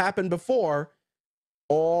 which has happened before,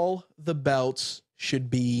 all the belts should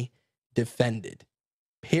be defended.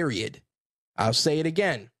 Period. I'll say it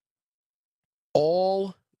again.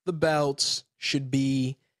 All the belts should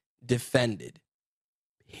be defended.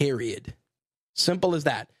 Period. Simple as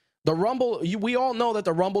that. The Rumble, we all know that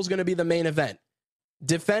the Rumble is going to be the main event.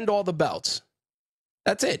 Defend all the belts.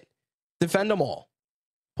 That's it. Defend them all.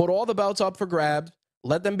 Put all the belts up for grabs.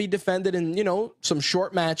 Let them be defended in, some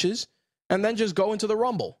short matches, and then just go into the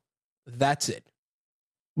Rumble. That's it.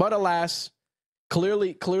 But alas,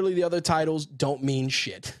 clearly the other titles don't mean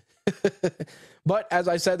shit. But as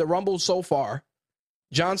I said, the Rumble so far,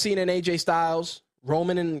 John Cena and AJ Styles,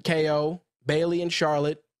 Roman and KO, Bayley and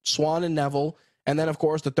Charlotte, Swann and Neville, and then, of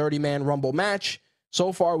course, the 30-man Rumble match.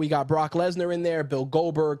 So far, we got Brock Lesnar in there, Bill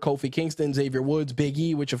Goldberg, Kofi Kingston, Xavier Woods, Big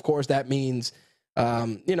E, which, of course, that means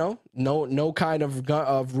no kind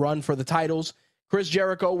of run for the titles. Chris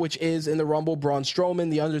Jericho, which is in the Rumble, Braun Strowman,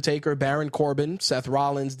 The Undertaker, Baron Corbin, Seth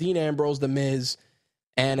Rollins, Dean Ambrose, The Miz,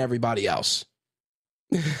 and everybody else.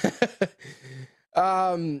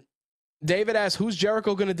 David asks, who's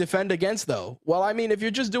Jericho going to defend against, though? Well, I mean, if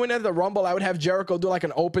you're just doing it at the Rumble, I would have Jericho do like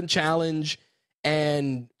an open challenge,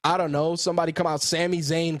 and I don't know, somebody come out, Sami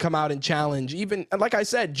Zayn come out and challenge. Even, like I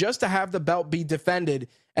said, just to have the belt be defended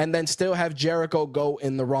and then still have Jericho go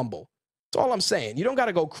in the Rumble. That's all I'm saying. You don't got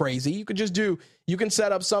to go crazy. You could just you can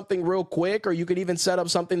set up something real quick, or you could even set up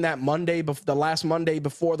something that Monday, the last Monday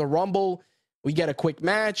before the Rumble. We get a quick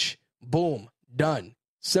match. Boom. Done.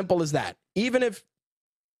 Simple as that. Even if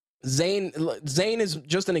Zayn is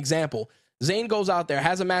just an example. Zayn goes out there,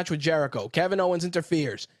 has a match with Jericho. Kevin Owens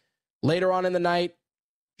interferes. Later on in the night,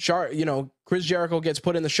 Chris Jericho gets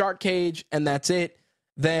put in the shark cage and that's it.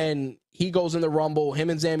 Then he goes in the Rumble. Him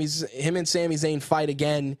and Sami Zayn fight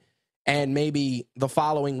again, and maybe the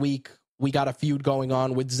following week we got a feud going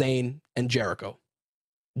on with Zayn and Jericho.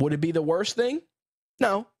 Would it be the worst thing?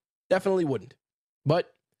 No, definitely wouldn't.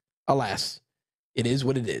 But alas, it is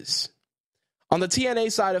what it is. On the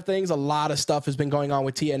TNA side of things, a lot of stuff has been going on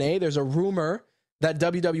with TNA. There's a rumor that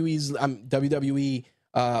WWE's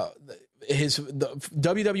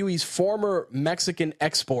former Mexican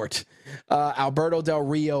export, Alberto Del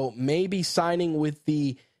Rio, may be signing with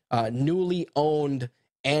the newly owned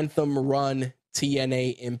Anthem run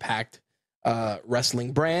TNA Impact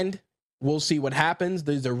wrestling brand. We'll see what happens.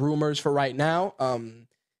 These are rumors for right now.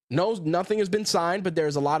 No, nothing has been signed, but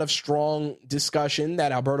there's a lot of strong discussion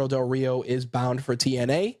that Alberto Del Rio is bound for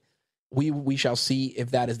TNA. We shall see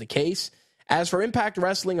if that is the case. As for Impact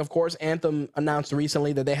Wrestling, of course, Anthem announced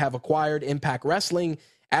recently that they have acquired Impact Wrestling.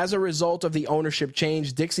 As a result of the ownership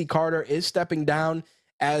change, Dixie Carter is stepping down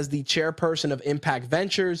as the chairperson of Impact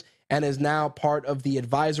Ventures and is now part of the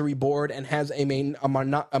advisory board and has a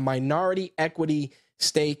minority equity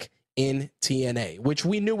stake in TNA, which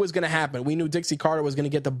we knew was going to happen. We knew Dixie Carter was going to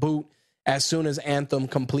get the boot as soon as Anthem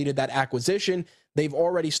completed that acquisition. They've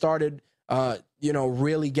already started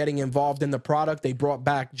really getting involved in the product. They brought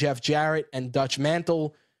back Jeff Jarrett and Dutch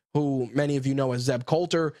Mantle, who many of you know as Zeb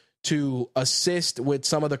Coulter, to assist with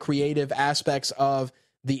some of the creative aspects of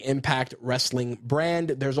the Impact Wrestling brand.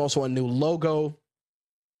 There's also a new logo,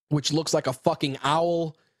 which looks like a fucking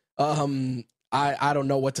owl. I don't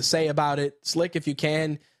know what to say about it. Slick, if you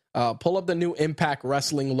can, pull up the new Impact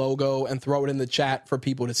Wrestling logo and throw it in the chat for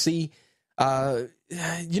people to see. I've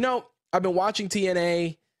been watching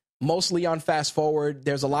TNA mostly on fast forward.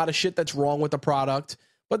 There's a lot of shit that's wrong with the product,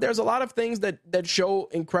 but there's a lot of things that show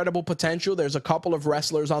incredible potential. There's a couple of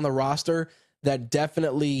wrestlers on the roster that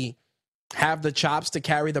definitely have the chops to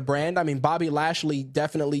carry the brand. I mean, Bobby Lashley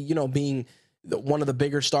definitely, being one of the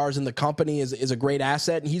bigger stars in the company is a great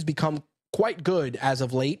asset, and he's become quite good as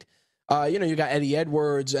of late. You got Eddie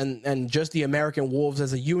Edwards and just the American Wolves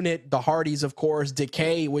as a unit, the Hardys, of course,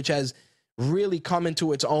 Decay, which has really come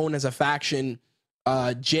into its own as a faction.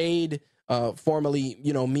 Jade, formerly,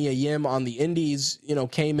 Mia Yim on the Indies,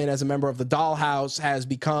 came in as a member of the Dollhouse, has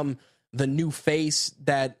become the new face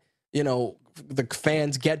that, the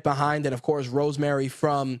fans get behind. And of course, Rosemary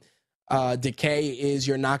from Decay is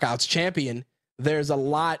your Knockouts champion. There's a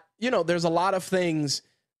lot of things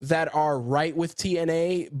that are right with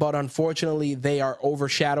TNA, but unfortunately they are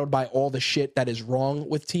overshadowed by all the shit that is wrong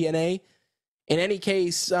with TNA. In any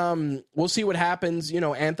case, we'll see what happens.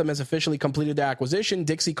 Anthem has officially completed the acquisition.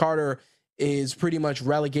 Dixie Carter is pretty much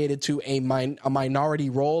relegated to a minority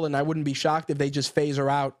role, and I wouldn't be shocked if they just phase her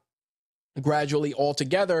out gradually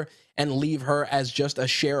altogether and leave her as just a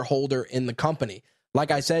shareholder in the company. Like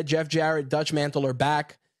I said, Jeff Jarrett, Dutch Mantle are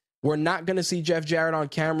back. We're not going to see Jeff Jarrett on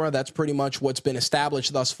camera. That's pretty much what's been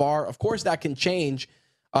established thus far. Of course, that can change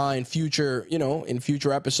in future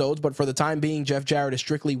episodes. But for the time being, Jeff Jarrett is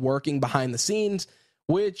strictly working behind the scenes,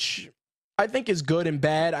 which I think is good and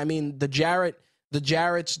bad. I mean, the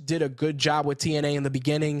Jarretts did a good job with TNA in the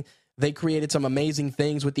beginning. They created some amazing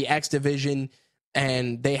things with the X Division,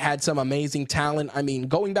 and they had some amazing talent. I mean,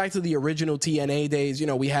 going back to the original TNA days,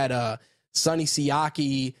 we had Sonny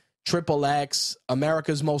Siaki, Triple X,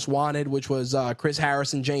 America's Most Wanted, which was Chris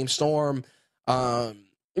Harrison, James Storm.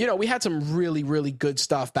 We had some really, really good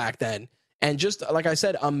stuff back then. And just like I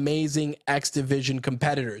said, amazing X Division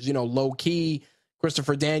competitors. Low Key,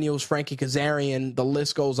 Christopher Daniels, Frankie Kazarian, the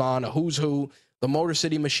list goes on. A who's who, the Motor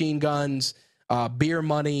City Machine Guns, Beer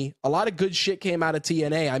Money. A lot of good shit came out of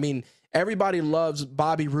TNA. I mean, everybody loves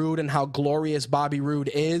Bobby Roode and how glorious Bobby Roode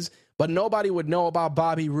is, but nobody would know about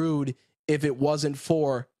Bobby Roode if it wasn't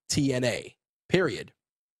for TNA, period.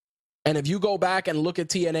 And if you go back and look at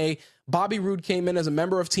TNA, Bobby Roode came in as a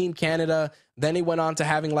member of Team Canada. Then he went on to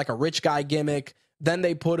having like a rich guy gimmick. Then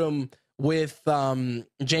they put him with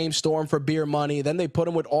James Storm for Beer Money. Then they put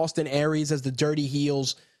him with Austin Aries as the Dirty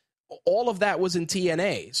Heels. All of that was in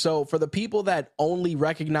TNA. So for the people that only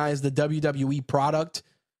recognize the WWE product,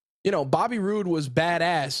 Bobby Roode was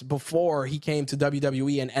badass before he came to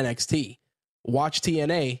WWE and NXT. Watch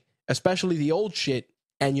TNA, especially the old shit,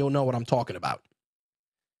 and you'll know what I'm talking about.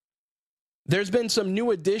 There's been some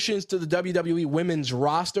new additions to the WWE women's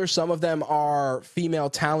roster. Some of them are female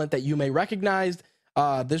talent that you may recognize.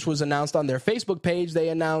 This was announced on their Facebook page. They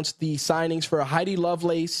announced the signings for Heidi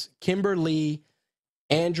Lovelace, Kimberly,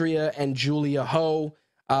 Andrea, and Julia Ho.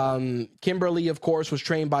 Kimberly, of course, was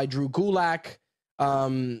trained by Drew Gulak.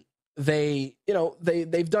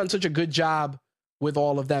 They've done such a good job with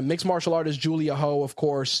all of them. Mixed martial artist Julia Ho, of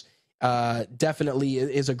course, definitely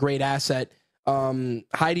is a great asset.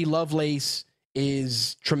 Heidi Lovelace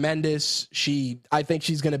is tremendous. I think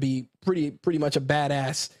she's going to be pretty much a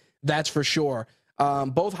badass. That's for sure.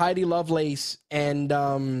 Both Heidi Lovelace and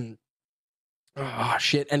and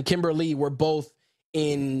Kimberly were both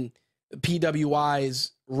in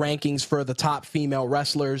PWI's rankings for the top female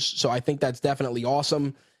wrestlers. So I think that's definitely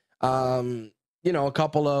awesome. A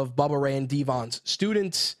couple of Bubba Ray and Devon's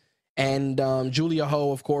students, and Julia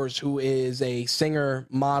Ho, of course, who is a singer,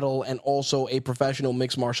 model, and also a professional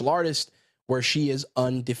mixed martial artist, where she is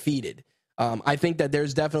undefeated. I think that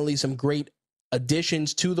there's definitely some great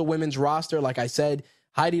additions to the women's roster. Like I said,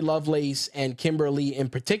 Heidi Lovelace and Kimberly in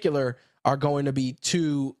particular are going to be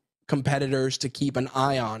two competitors to keep an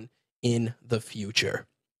eye on in the future.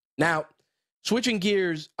 Now, switching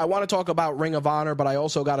gears, I want to talk about Ring of Honor, but I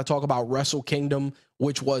also got to talk about Wrestle Kingdom,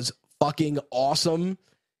 which was fucking awesome.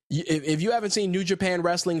 If you haven't seen New Japan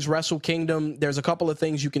Wrestling's Wrestle Kingdom, there's a couple of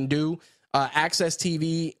things you can do. Access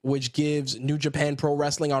TV, which gives New Japan Pro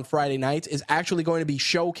Wrestling on Friday nights, is actually going to be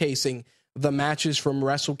showcasing the matches from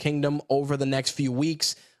Wrestle Kingdom over the next few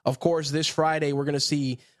weeks. Of course, this Friday, we're going to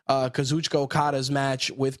see Kazuchika Okada's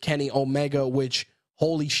match with Kenny Omega, which,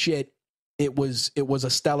 holy shit, it was a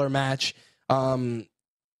stellar match.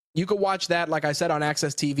 You could watch that, like I said, on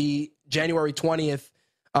Access TV. January 20th,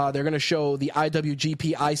 they're going to show the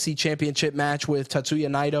IWGP IC Championship match with Tatsuya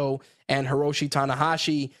Naito and Hiroshi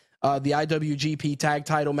Tanahashi, the IWGP Tag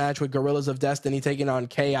Title match with Guerrillas of Destiny taking on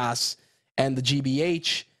Chaos and the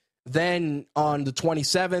GBH. Then on the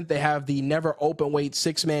 27th, they have the Never Openweight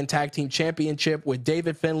Six-Man Tag Team Championship with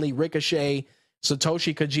David Finlay, Ricochet,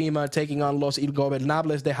 Satoshi Kojima taking on Los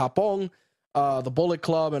Ingobernables de Japón, the Bullet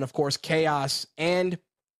Club, and of course Chaos. And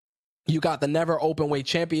you got the Never Openweight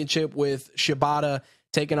Championship with Shibata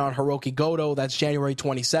taking on Hiroki Goto. That's January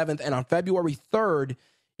 27th. And on February 3rd,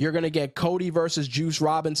 you're going to get Cody versus Juice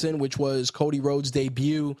Robinson, which was Cody Rhodes'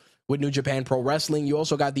 debut with New Japan Pro Wrestling. You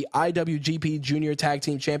also got the IWGP Junior Tag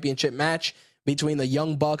Team Championship match between the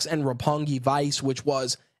Young Bucks and Roppongi Vice, which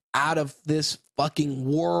was out of this fucking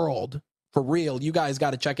world. For real. You guys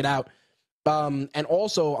got to check it out. And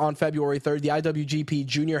also on February 3rd, the IWGP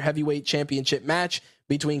Junior Heavyweight Championship match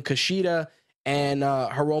between Kushida and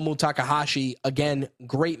Hiromu Takahashi. Again,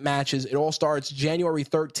 great matches. It all starts January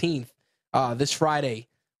 13th, this Friday,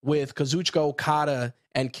 with Kazuchika Okada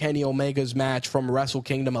and Kenny Omega's match from Wrestle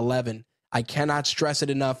Kingdom 11. I cannot stress it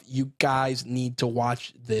enough. You guys need to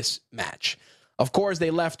watch this match. Of course, they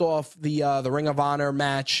left off the Ring of Honor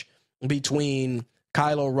match between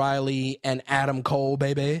Kyle O'Reilly and Adam Cole,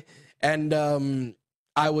 baby. And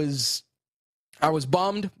I was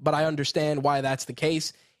bummed, but I understand why that's the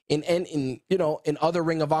case. In other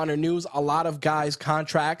Ring of Honor news, a lot of guys'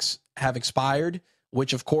 contracts have expired,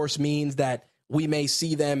 which of course means that we may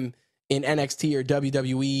see them in NXT or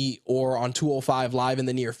WWE or on 205 Live in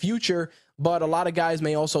the near future, but a lot of guys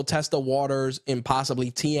may also test the waters in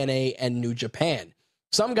possibly TNA and New Japan.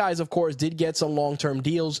 Some guys, of course, did get some long-term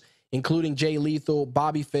deals, including Jay Lethal,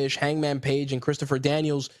 Bobby Fish, Hangman Page, and Christopher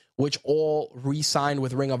Daniels, which all re-signed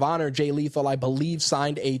with Ring of Honor. Jay Lethal, I believe,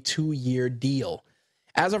 signed a 2-year deal.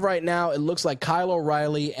 As of right now, it looks like Kyle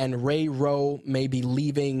O'Reilly and Ray Rowe may be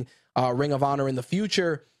leaving Ring of Honor in the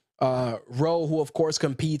future. Rowe, who of course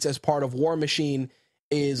competes as part of War Machine,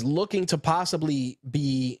 is looking to possibly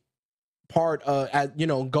be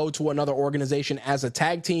go to another organization as a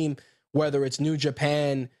tag team, whether it's New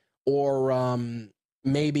Japan or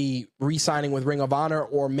maybe re-signing with Ring of Honor,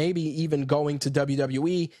 or maybe even going to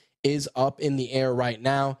WWE, is up in the air right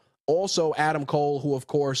now. Also, Adam Cole, who of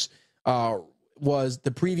course was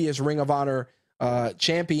the previous Ring of Honor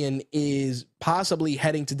champion, is possibly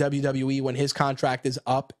heading to WWE when his contract is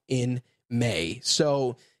up in May.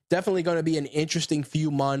 So definitely going to be an interesting few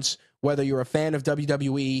months, whether you're a fan of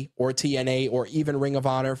WWE or TNA or even Ring of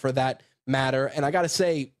Honor for that matter. And I got to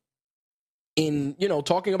say, in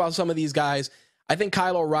talking about some of these guys, I think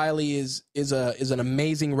Kyle O'Reilly is an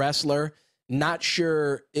amazing wrestler. Not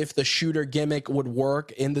sure if the shooter gimmick would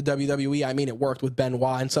work in the WWE. I mean, it worked with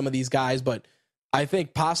Benoit and some of these guys, but I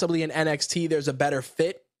think possibly in NXT there's a better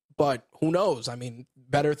fit, but who knows? I mean,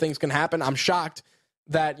 better things can happen. I'm shocked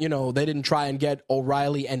that, they didn't try and get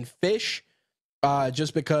O'Reilly and Fish,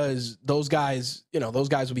 just because those guys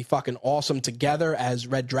would be fucking awesome together as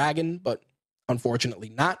Red Dragon, but unfortunately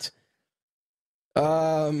not.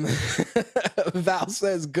 Val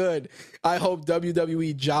says, good. I hope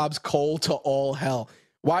WWE jobs Cole to all hell.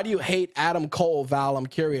 Why do you hate Adam Cole, Val? I'm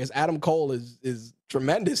curious. Adam Cole is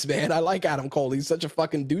tremendous, man. I like Adam Cole. He's such a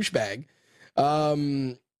fucking douchebag.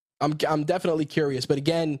 I'm definitely curious. But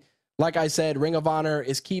again, like I said, Ring of Honor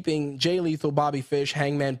is keeping Jay Lethal, Bobby Fish,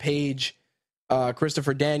 Hangman Page,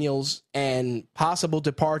 Christopher Daniels, and possible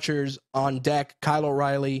departures on deck, Kyle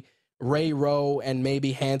O'Reilly, Ray Rowe, and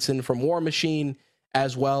maybe Hanson from War Machine,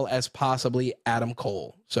 as well as possibly Adam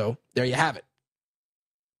Cole. So there you have it.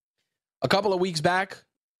 A couple of weeks back,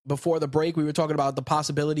 before the break, we were talking about the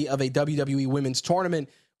possibility of a WWE Women's Tournament,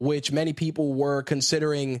 which many people were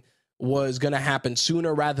considering was going to happen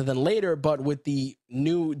sooner rather than later. But with the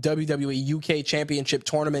new WWE UK Championship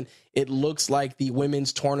Tournament, it looks like the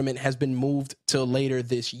Women's Tournament has been moved till later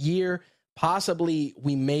this year. Possibly,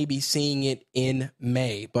 we may be seeing it in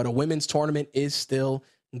May, but a Women's Tournament is still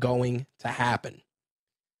going to happen.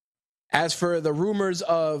 As for the rumors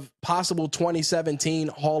of possible 2017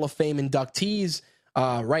 Hall of Fame inductees,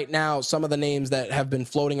 right now, some of the names that have been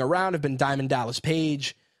floating around have been Diamond Dallas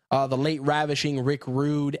Page, the late ravishing Rick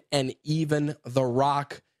Rude, and even The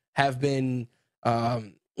Rock have been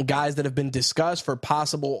guys that have been discussed for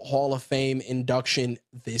possible Hall of Fame induction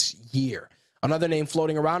this year. Another name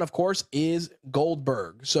floating around, of course, is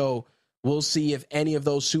Goldberg. So we'll see if any of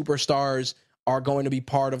those superstars are going to be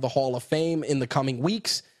part of the Hall of Fame in the coming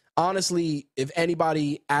weeks. Honestly, if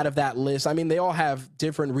anybody out of that list, I mean, they all have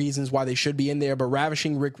different reasons why they should be in there, but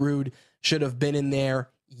ravishing Rick Rude should have been in there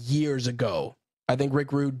years ago. I think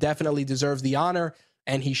Rick Rude definitely deserves the honor,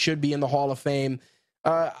 and he should be in the Hall of Fame.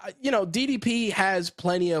 DDP has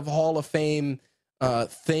plenty of Hall of Fame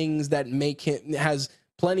things that make him, has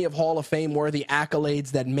plenty of Hall of Fame worthy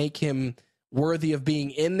accolades that make him worthy of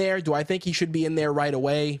being in there. Do I think he should be in there right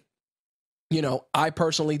away? I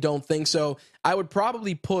personally don't think so. I would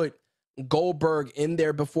probably put Goldberg in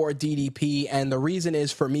there before DDP, and the reason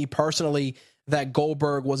is, for me personally, that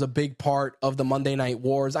Goldberg was a big part of the Monday Night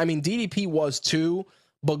Wars. I mean, DDP was too,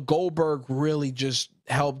 but Goldberg really just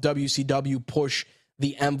helped WCW push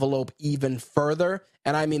the envelope even further.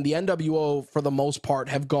 And I mean, the NWO, for the most part,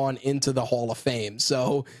 have gone into the Hall of Fame.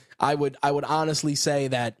 So I would honestly say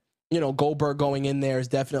that, Goldberg going in there is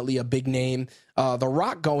definitely a big name. The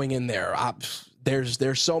Rock going in there,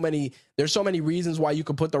 there's so many reasons why you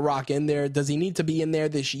could put The Rock in there. Does he need to be in there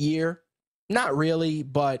this year? Not really,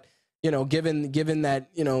 but given that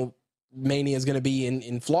Mania is going to be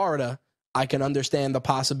in Florida, I can understand the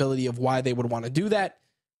possibility of why they would want to do that.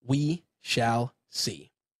 We shall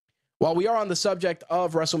see. While we are on the subject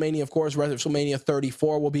of WrestleMania, of course, WrestleMania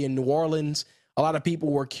 34 will be in New Orleans. A lot of people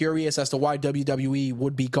were curious as to why WWE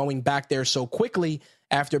would be going back there so quickly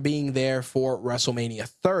after being there for WrestleMania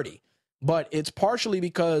 30. But it's partially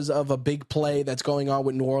because of a big play that's going on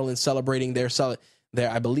with New Orleans celebrating their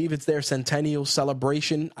I believe it's their centennial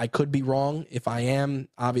celebration. I could be wrong. If I am,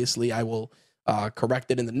 obviously I will correct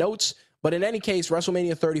it in the notes. But in any case,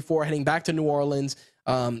 WrestleMania 34 heading back to New Orleans.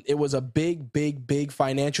 It was a big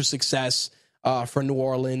financial success for New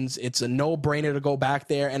Orleans. It's a no-brainer to go back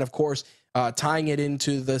there. And of course, tying it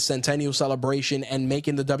into the centennial celebration and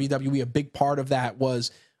making the WWE a big part of that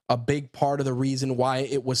was a big part of the reason why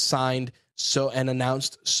it was signed and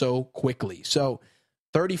announced so quickly. So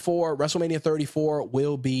WrestleMania 34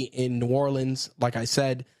 will be in New Orleans. Like I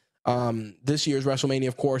said, this year's WrestleMania,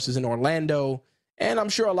 of course, is in Orlando. And I'm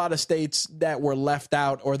sure a lot of states that were left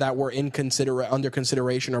out or that were under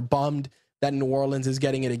consideration are bummed that New Orleans is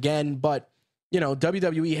getting it again. But,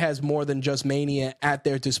 WWE has more than just Mania at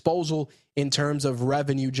their disposal in terms of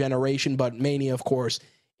revenue generation. But Mania, of course,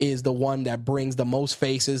 is the one that brings the most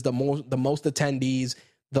faces, the most attendees,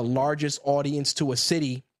 the largest audience to a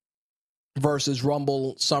city versus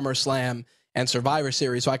Rumble, SummerSlam, and Survivor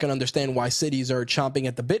Series. So I can understand why cities are chomping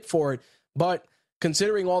at the bit for it. But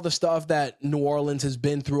considering all the stuff that New Orleans has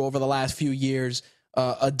been through over the last few years,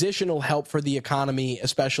 additional help for the economy,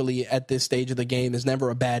 especially at this stage of the game, is never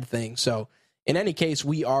a bad thing. So in any case,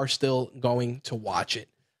 we are still going to watch it.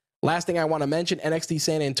 Last thing I want to mention, NXT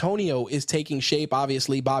San Antonio is taking shape.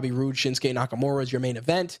 Obviously, Bobby Roode, Shinsuke Nakamura is your main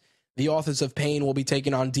event. The Authors of Pain will be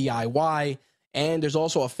taking on DIY. And there's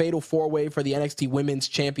also a fatal four-way for the NXT Women's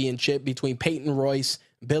Championship between Peyton Royce,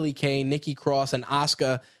 Billie Kay, Nikki Cross, and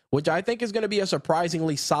Asuka, which I think is going to be a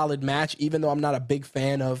surprisingly solid match, even though I'm not a big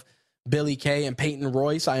fan of Billie Kay and Peyton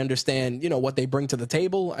Royce. I understand, what they bring to the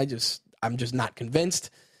table. I'm just not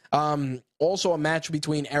convinced. Also a match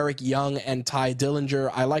between Eric Young and Ty Dillinger.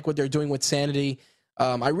 I like what they're doing with Sanity.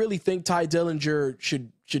 I really think Ty Dillinger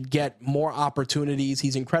should get more opportunities.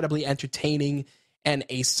 He's incredibly entertaining and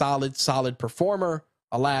a solid performer.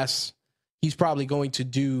 Alas, he's probably going to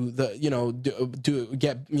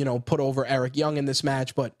put over Eric Young in this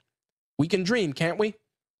match, but we can dream, can't we?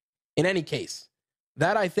 In any case,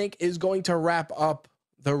 that I think is going to wrap up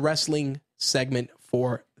the wrestling segment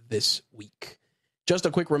for this week. Just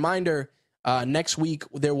a quick reminder, Next week,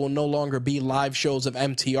 there will no longer be live shows of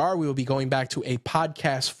MTR. We will be going back to a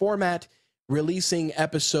podcast format, releasing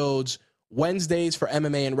episodes Wednesdays for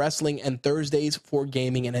MMA and wrestling and Thursdays for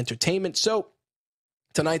gaming and entertainment. So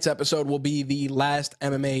tonight's episode will be the last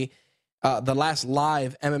live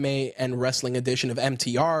MMA and wrestling edition of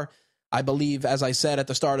MTR. I believe, as I said at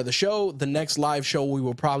the start of the show, the next live show we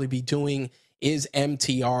will probably be doing is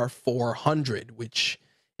MTR 400, which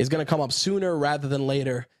is going to come up sooner rather than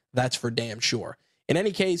later. That's for damn sure. In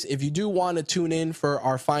any case, if you do want to tune in for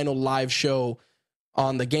our final live show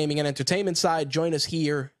on the gaming and entertainment side, join us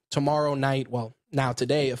here tomorrow night. Well, now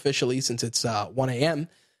today, officially, since it's 1 a.m.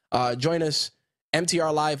 Join us,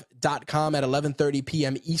 mtrlive.com at 11:30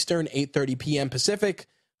 p.m. Eastern, 8:30 p.m. Pacific,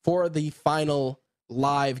 for the final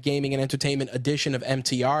live gaming and entertainment edition of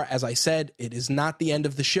MTR. As I said, it is not the end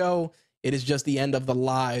of the show. It is just the end of the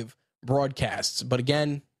live broadcasts. But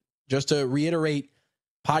again, just to reiterate,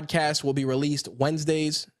 podcasts will be released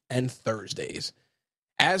Wednesdays and Thursdays.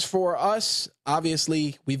 As for us,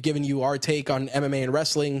 obviously, we've given you our take on MMA and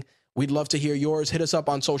wrestling. We'd love to hear yours. Hit us up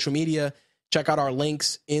on social media. Check out our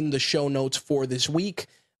links in the show notes for this week.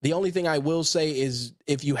 The only thing I will say is,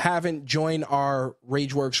 if you haven't joined our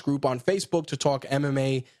Rageworks group on Facebook to talk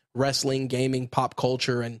MMA, wrestling, gaming, pop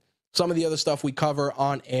culture, and some of the other stuff we cover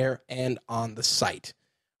on air and on the site.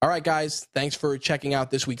 All right, guys, thanks for checking out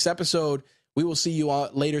this week's episode. We will see you all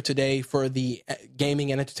later today for the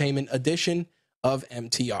gaming and entertainment edition of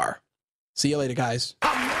MTR. See you later, guys.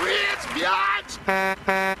 I'm rich, biatch!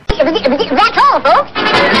 That's all, folks.